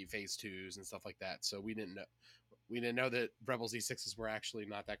phase 2s and stuff like that. So we didn't know that Rebel Z6s were actually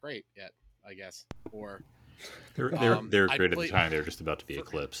not that great yet, I guess. Or they're great at the time. They're just about to be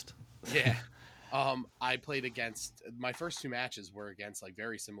eclipsed. Yeah. I played against my first 2 matches were against like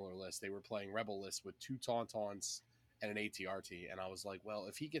very similar lists. They were playing Rebel lists with 2 Tauntauns and an ATRT, and I was like, well,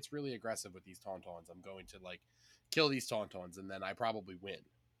 if he gets really aggressive with these Tauntauns, I'm going to like kill these Tauntauns, and then I probably win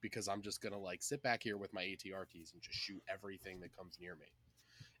because I'm just gonna like sit back here with my ATRTs and just shoot everything that comes near me.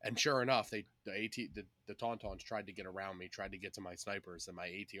 And sure enough, the Tauntauns tried to get around me, tried to get to my snipers, and my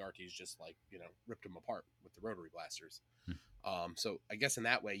ATRTs just like ripped them apart with the rotary blasters. So I guess in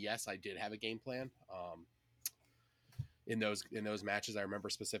that way, yes, I did have a game plan. In those matches, I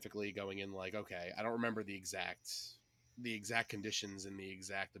remember specifically going in like, okay, I don't remember the exact conditions and the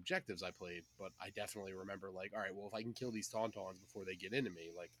exact objectives I played, but I definitely remember like, all right, well, if I can kill these Tauntauns before they get into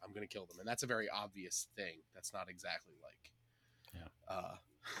me, like I'm going to kill them. And that's a very obvious thing. That's not exactly like,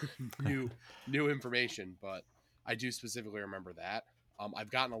 new information, but I do specifically remember that. I've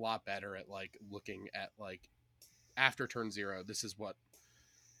gotten a lot better at like looking at like after turn 0, this is what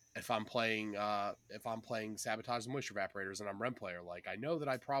if I'm playing Sabotage and Moisture Evaporators and I'm Rem player, like I know that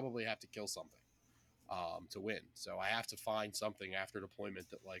I probably have to kill something to win. So I have to find something after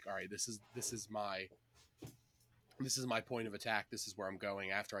deployment that like, all right, this is my point of attack. This is where I'm going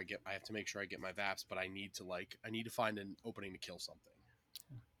after I have to make sure I get my VAPs, but I need to find an opening to kill something.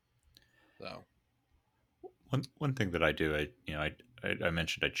 So one thing that I do, I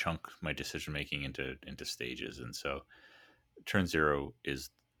mentioned I chunk my decision making into stages, and so turn 0 is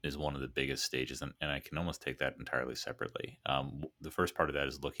one of the biggest stages, and I can almost take that entirely separately. The first part of that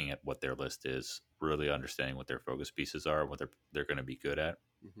is looking at what their list is, really understanding what their focus pieces are, what they're going to be good at,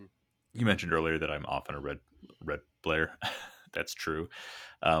 Hmm. You mentioned earlier that I'm often a red player. That's true,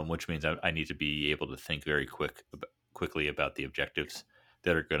 which means I need to be able to think very quickly about the objectives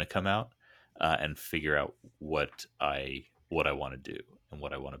that are going to come out, and figure out what I want to do and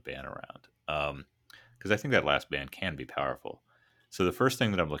what I want to ban around. Because I think that last ban can be powerful. So the first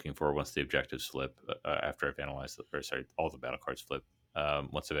thing that I'm looking for once the objectives flip, after I've analyzed, or sorry, all the battle cards flip,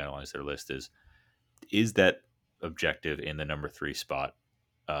 once I've analyzed their list, is that objective in the number 3 spot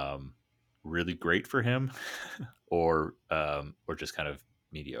um, really great for him, or just kind of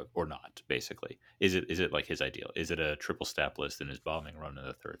mediocre, or not? Basically, is it like his ideal? Is it a triple stat list and his bombing run in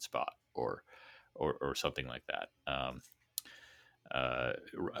the 3rd spot, or something like that?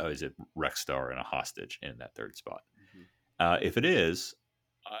 Is it Rexstar and a hostage in that 3rd spot? Hmm. If it is,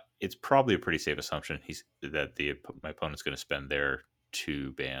 it's probably a pretty safe assumption that my opponent's going to spend their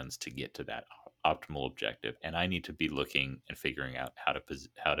 2 bans to get to that optimal objective, and I need to be looking and figuring out how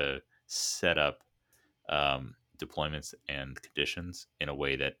to set up deployments and conditions in a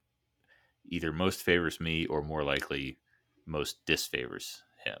way that either most favors me or more likely most disfavors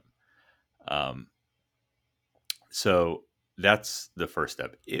him. Um, so that's the first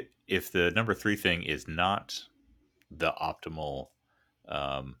step. If the number 3 thing is not the optimal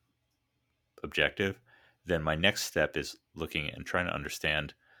um, objective, then my next step is looking and trying to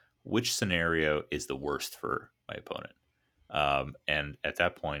understand which scenario is the worst for my opponent. And at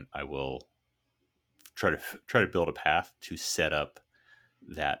that point, I will try to build a path to set up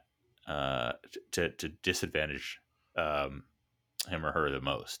that to disadvantage him or her the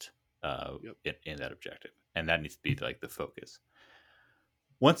most Yep. in that objective, and that needs to be like the focus.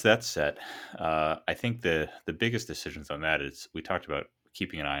 Once that's set, I think the biggest decisions on that is we talked about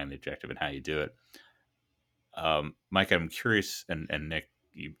keeping an eye on the objective and how you do it. Mike, I'm curious, and Nick,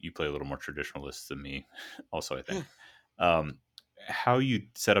 you play a little more traditional lists than me, also, I think. um, how you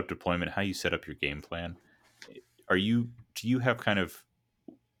set up deployment, how you set up your game plan. Do you have kind of,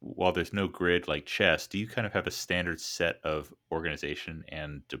 while there's no grid like chess, do you kind of have a standard set of organization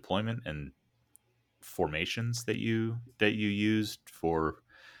and deployment and formations that you used for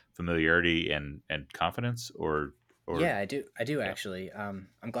familiarity and confidence, or Yeah, I do yeah? actually. I'm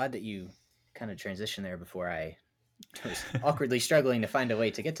glad that you kind of transitioned there before I was awkwardly struggling to find a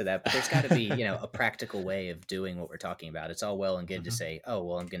way to get to that. But there's got to be, a practical way of doing what we're talking about. It's all well and good to Hmm. say, oh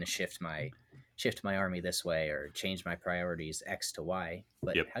well, I'm going to shift my army this way or change my priorities X to Y.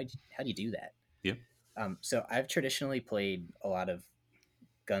 But Yep. how do you do that? Yep. So I've traditionally played a lot of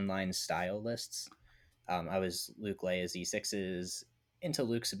gunline style lists. I was Luke Leia Z6s, into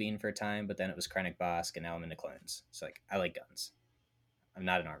Luke Sabine for a time, but then it was Krennic Bosk, and now I'm into clones. So like I like guns. I'm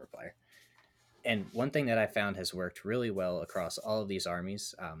not an armor player. And one thing that I found has worked really well across all of these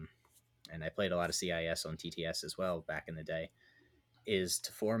armies, and I played a lot of CIS on TTS as well back in the day, is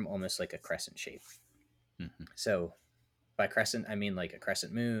to form almost like a crescent shape. Hmm. So by crescent, I mean like a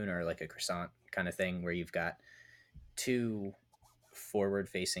crescent moon or like a croissant kind of thing where you've got 2 forward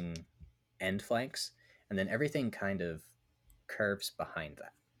facing end flanks, and then everything kind of curves behind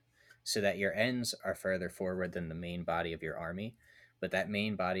that so that your ends are further forward than the main body of your army, but that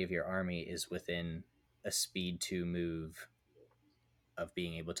main body of your army is within a speed to move of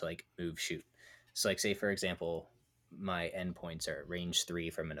being able to like move shoot. So like say for example, my endpoints are range 3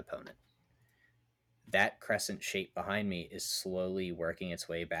 from an opponent. That crescent shape behind me is slowly working its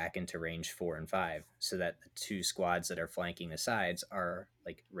way back into range 4 and 5 so that the 2 squads that are flanking the sides are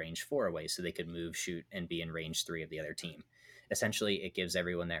like range 4 away so they could move shoot and be in range 3 of the other team. Essentially it gives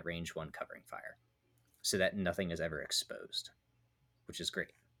everyone that range 1 covering fire so that nothing is ever exposed, which is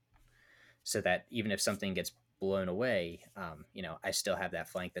great. So that even if something gets blown away, I still have that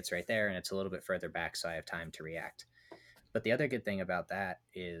flank that's right there and it's a little bit further back so I have time to react. But the other good thing about that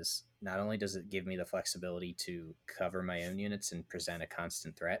is not only does it give me the flexibility to cover my own units and present a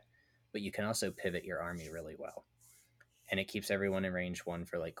constant threat, but you can also pivot your army really well. And it keeps everyone in range 1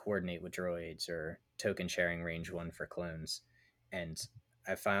 for like coordinate with droids or token sharing range 1 for clones. And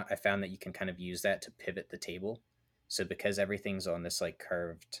I found that you can kind of use that to pivot the table. So because everything's on this like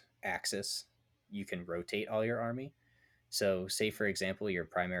curved axis, you can rotate all your army. So say for example your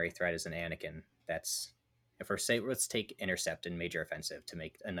primary threat is an Anakin. That's if we're say let's take intercept and major offensive to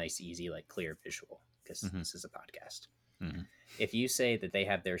make a nice easy like clear visual because Hmm. this is a podcast. Hmm. If you say that they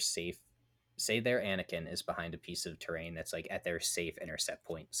have their safe, say their Anakin is behind a piece of terrain that's like at their safe intercept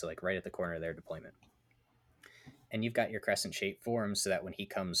point, so like right at the corner of their deployment, and you've got your crescent shape form so that when he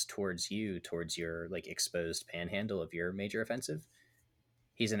comes towards you, towards your like exposed panhandle of your major offensive,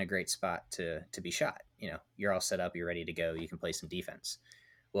 he's in a great spot to be shot. You're all set up, you're ready to go, you can play some defense.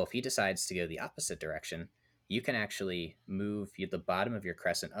 Well, if he decides to go the opposite direction, you can actually move the bottom of your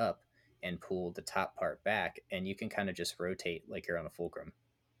crescent up and pull the top part back, and you can kind of just rotate like you're on a fulcrum,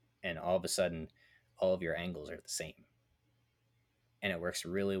 and all of a sudden all of your angles are the same. And it works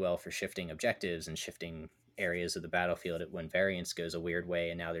really well for shifting objectives and shifting areas of the battlefield when variance goes a weird way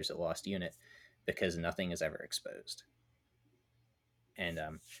and now there's a lost unit, because nothing is ever exposed. And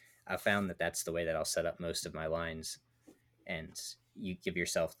I found that that's the way that I'll set up most of my lines, and you give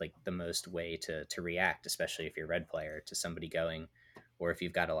yourself like the most way to react, especially if you're red player, to somebody going, or if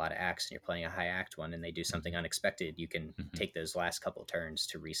you've got a lot of acts and you're playing a high act one and they do something unexpected, you can take those last couple turns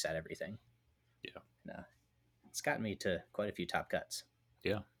to reset everything. Yeah. And, it's gotten me to quite a few top cuts.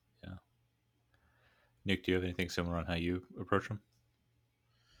 Yeah. Nick, do you have anything similar on how you approach them?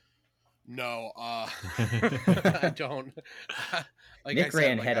 No, I don't. Like Nick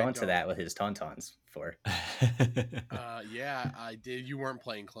ran head onto that with his tauntauns before. Yeah, I did. You weren't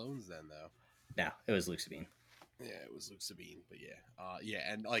playing clones then, though. No, it was Luke Sabine. Yeah, it was Luke Sabine, but yeah,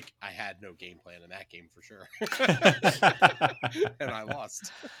 and like I had no game plan in that game for sure, and I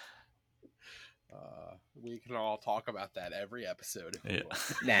lost. We can all talk about that every episode. Yeah.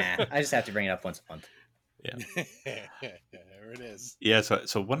 Nah, I just have to bring it up once a month. Yeah. There it is. Yeah.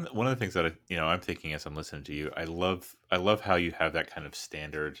 So one of the things that I'm thinking as I'm listening to you, I love how you have that kind of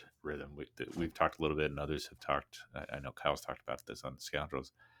standard rhythm. We've talked a little bit, and others have talked. I know Kyle's talked about this on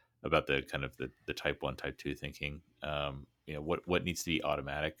Scoundrels, about the kind of the type 1, type 2 thinking. What needs to be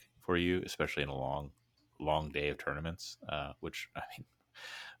automatic for you, especially in a long day of tournaments. Which, I mean,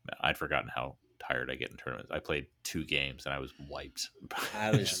 I'd forgotten how tired I get in tournaments. I played 2 games and I was wiped.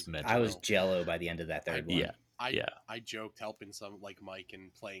 I was jello by the end of that third one. I joked helping some like Mike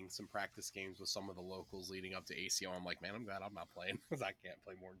and playing some practice games with some of the locals leading up to ACO. I'm like, man, I'm glad I'm not playing because I can't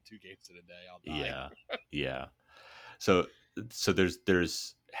play more than 2 games in a day. I'll die. Yeah. So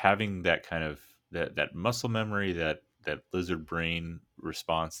there's having that kind of that muscle memory, that lizard brain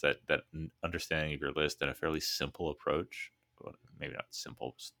response, that understanding of your list, and a fairly simple approach. Well, maybe not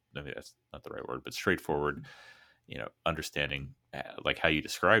simple. Maybe that's not the right word, but straightforward. Understanding like how you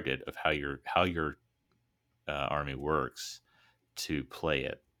described it, of how your army works to play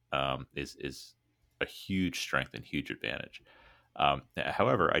it, is a huge strength and huge advantage.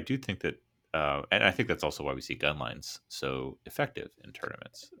 However, I do think that, and I think that's also why we see gun lines so effective in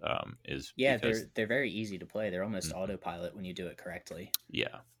tournaments. They're very easy to play. They're almost autopilot when you do it correctly.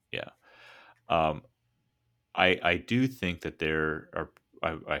 Yeah. I do think that there are.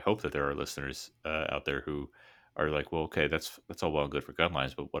 I hope that there are listeners out there who are like, well, okay, that's all well and good for gun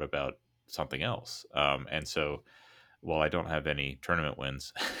lines, but what about something else? And so, while I don't have any tournament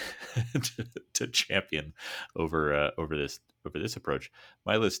wins to champion over this approach,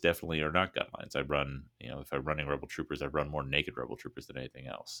 my lists definitely are not gun lines. I run, if I'm running Rebel Troopers, I run more naked Rebel Troopers than anything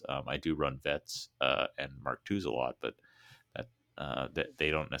else. I do run vets and Mark IIs a lot, but that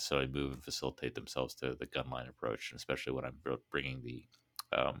they don't necessarily move and facilitate themselves to the gunline approach, especially when I'm bringing the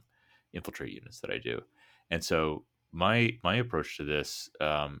infiltrate units that I do. And so my approach to this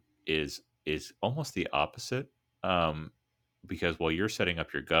is almost the opposite, because while you're setting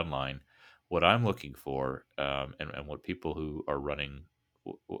up your gun line, what I'm looking for, and what people who are running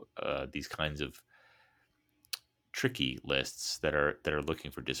these kinds of tricky lists that are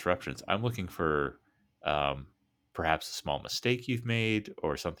looking for disruptions, I'm looking for perhaps a small mistake you've made,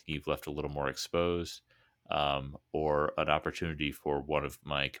 or something you've left a little more exposed, or an opportunity for one of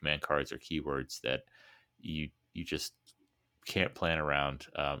my command cards or keywords that you just can't plan around,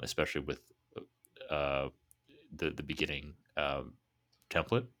 especially with the beginning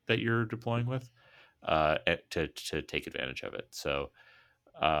template that you're deploying with, to take advantage of it. So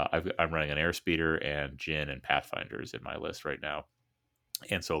I'm running an airspeeder and Jin and Pathfinders in my list right now,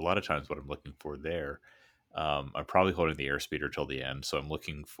 and so a lot of times what I'm looking for there, I'm probably holding the airspeeder till the end. So I'm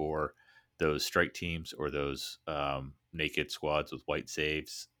looking for those strike teams or those naked squads with white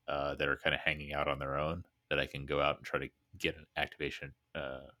saves that are kind of hanging out on their own, that I can go out and try to get an activation,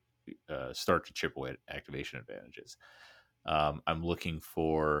 start to chip away at activation advantages. I'm looking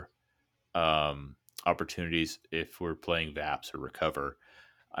for opportunities if we're playing VAPS or Recover.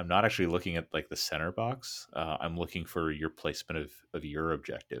 I'm not actually looking at like the center box. I'm looking for your placement of your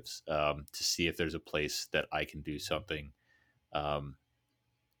objectives, to see if there's a place that I can do something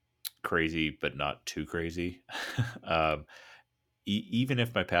crazy, but not too crazy. Even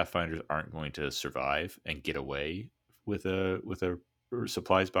if my Pathfinders aren't going to survive and get away with a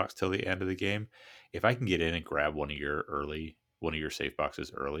supplies box till the end of the game, if I can get in and grab one of your safe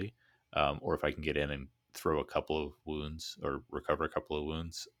boxes early, or if I can get in and throw a couple of wounds or recover a couple of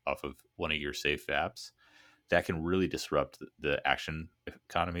wounds off of one of your safe VAPs, that can really disrupt the action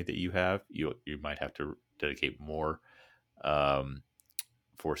economy that you have. You might have to dedicate more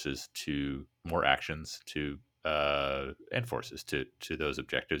forces to more actions to and forces to those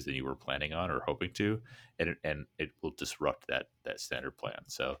objectives that you were planning on or hoping to, and it will disrupt that standard plan.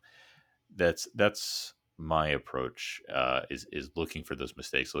 So that's my approach, is looking for those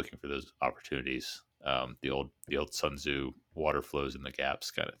mistakes, looking for those opportunities. The old Sun Tzu, water flows in the gaps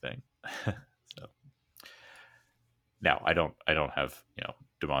kind of thing. So now I don't have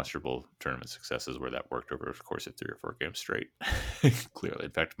demonstrable tournament successes where that worked over the course of 3 or 4 games straight. Clearly,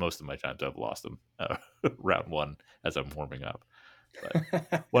 in fact, most of my times I've lost them round one as I'm warming up.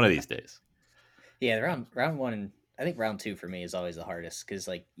 But one of these days. Yeah, the round one, and I think round two for me is always the hardest because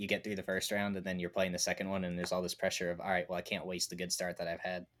like you get through the first round and then you're playing the second one and there's all this pressure of all right, well I can't waste the good start that I've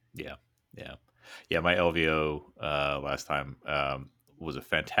had. Yeah. My LVO last time was a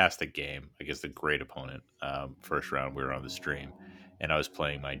fantastic game against a great opponent. First round we were on the stream, and I was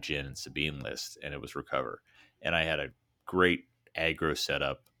playing my Jin and Sabine list, and it was Recover, and I had a great aggro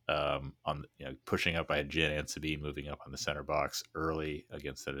setup. On pushing up, I had Jin and Sabine moving up on the center box early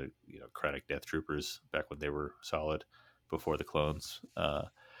against the Krennic Death Troopers back when they were solid before the clones,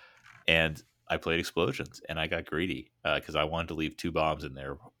 and I played Explosions, and I got greedy because I wanted to leave 2 bombs in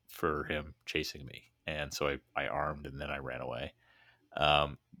there for him chasing me, and so I armed and then I ran away.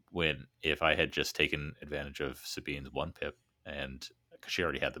 When if I had just taken advantage of Sabine's 1 pip, and because she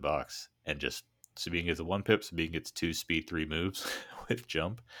already had the box, and just Sabine gets a 1 pip, Sabine gets 2 speed 3 moves with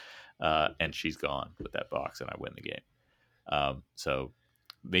jump, and she's gone with that box, and I win the game. So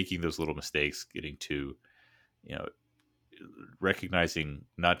making those little mistakes, getting to recognizing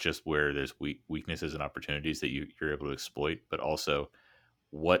not just where there's weaknesses and opportunities that you're able to exploit, but also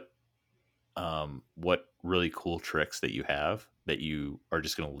what really cool tricks that you have that you are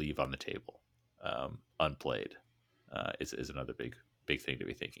just going to leave on the table unplayed is another big thing to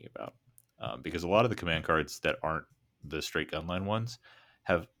be thinking about, because a lot of the command cards that aren't the straight gunline ones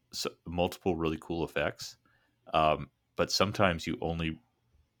have multiple really cool effects, but sometimes you only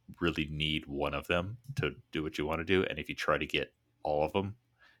really need one of them to do what you want to do, and if you try to get all of them,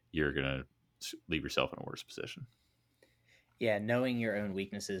 you're going to leave yourself in a worse position. Yeah, knowing your own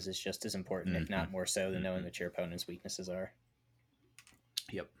weaknesses is just as important, if not more so, than knowing what your opponent's weaknesses are.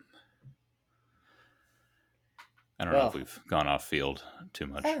 Yep. I don't know if we've gone off field too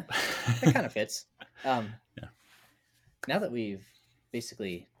much. That kind of fits. Yeah. Now that we've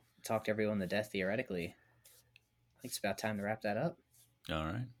basically talked everyone to death theoretically, I think it's about time to wrap that up. All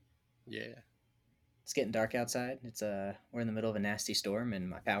right. Yeah. It's getting dark outside. It's we're in the middle of a nasty storm and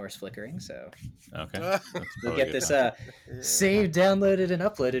my power's flickering, so okay. We'll get this saved, downloaded, and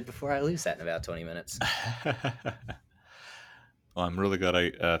uploaded before I lose that in about 20 minutes. Well, I'm really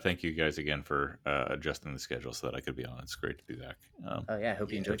glad thank you guys again for adjusting the schedule so that I could be on. It's great to be back. Oh yeah, I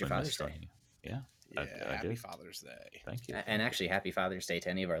hope you enjoyed your Father's Day. Yeah. I happy did. Father's Day. Thank you. And actually, happy Father's Day to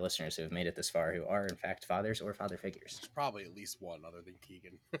any of our listeners who have made it this far, who are in fact fathers or father figures. There's probably at least one other than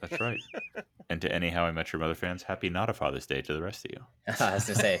Keegan. That's right. And to any How I Met Your Mother fans, happy not a Father's Day to the rest of you. I was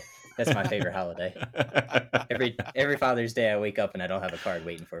gonna say that's my favorite holiday. Every Father's Day, I wake up and I don't have a card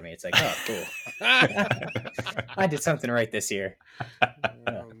waiting for me. It's like, oh, cool. I did something right this year.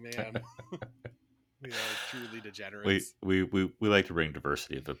 Oh man. We are truly degenerates. We like to bring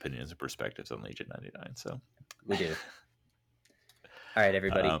diversity of opinions and perspectives on Legion 99. So we do. All right,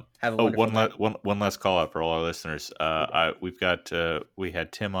 everybody. Have a wonderful one last call out for all our listeners. We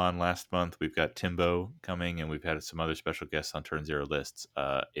had Tim on last month. We've got Timbo coming, and we've had some other special guests on Turn Zero lists.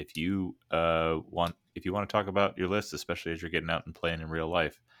 If you want to talk about your list, especially as you're getting out and playing in real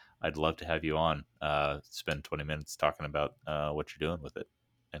life, I'd love to have you on. Spend 20 minutes talking about what you're doing with it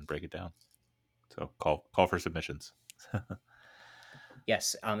and break it down. So call for submissions.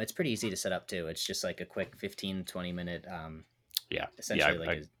 Yes, it's pretty easy to set up too. It's just like a quick 15-20 minute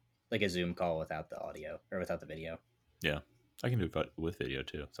essentially like a Zoom call without the audio or without the video. Yeah, I can do it with video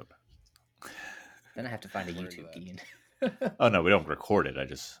too sometimes. Then I have to find a YouTube key. Oh no, we don't record it.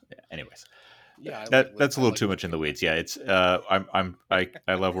 Anyways. Yeah, that's a little too much in the weeds. Yeah, it's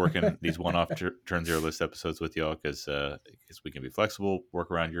I love working these one-off Turn Zero list episodes with y'all because we can be flexible, work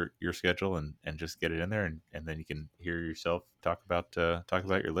around your schedule, and just get it in there, and then you can hear yourself talk about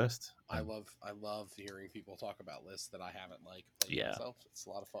your list. I love hearing people talk about lists that I haven't played myself. It's a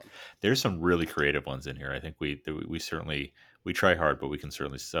lot of fun. There's some really creative ones in here. I think we certainly try hard, but we can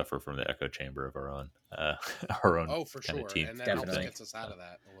certainly suffer from the echo chamber of our own Oh, for sure, team. and that helps gets us out of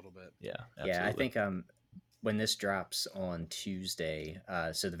that a little bit. Yeah, absolutely. Yeah. I think when this drops on Tuesday,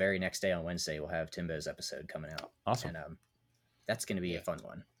 so the very next day on Wednesday, we'll have Timbo's episode coming out. Awesome, and that's going to be a fun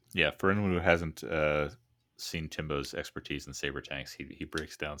one. Yeah, for anyone who hasn't seen Timbo's expertise in saber tanks, he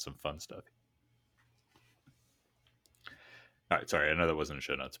breaks down some fun stuff. All right, sorry, I know that wasn't in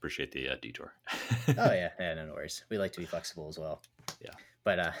show notes. Appreciate the detour. Oh yeah, no worries. We like to be flexible as well. Yeah.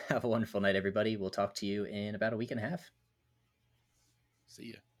 But have a wonderful night, everybody. We'll talk to you in about a week and a half.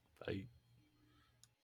 See ya. Bye.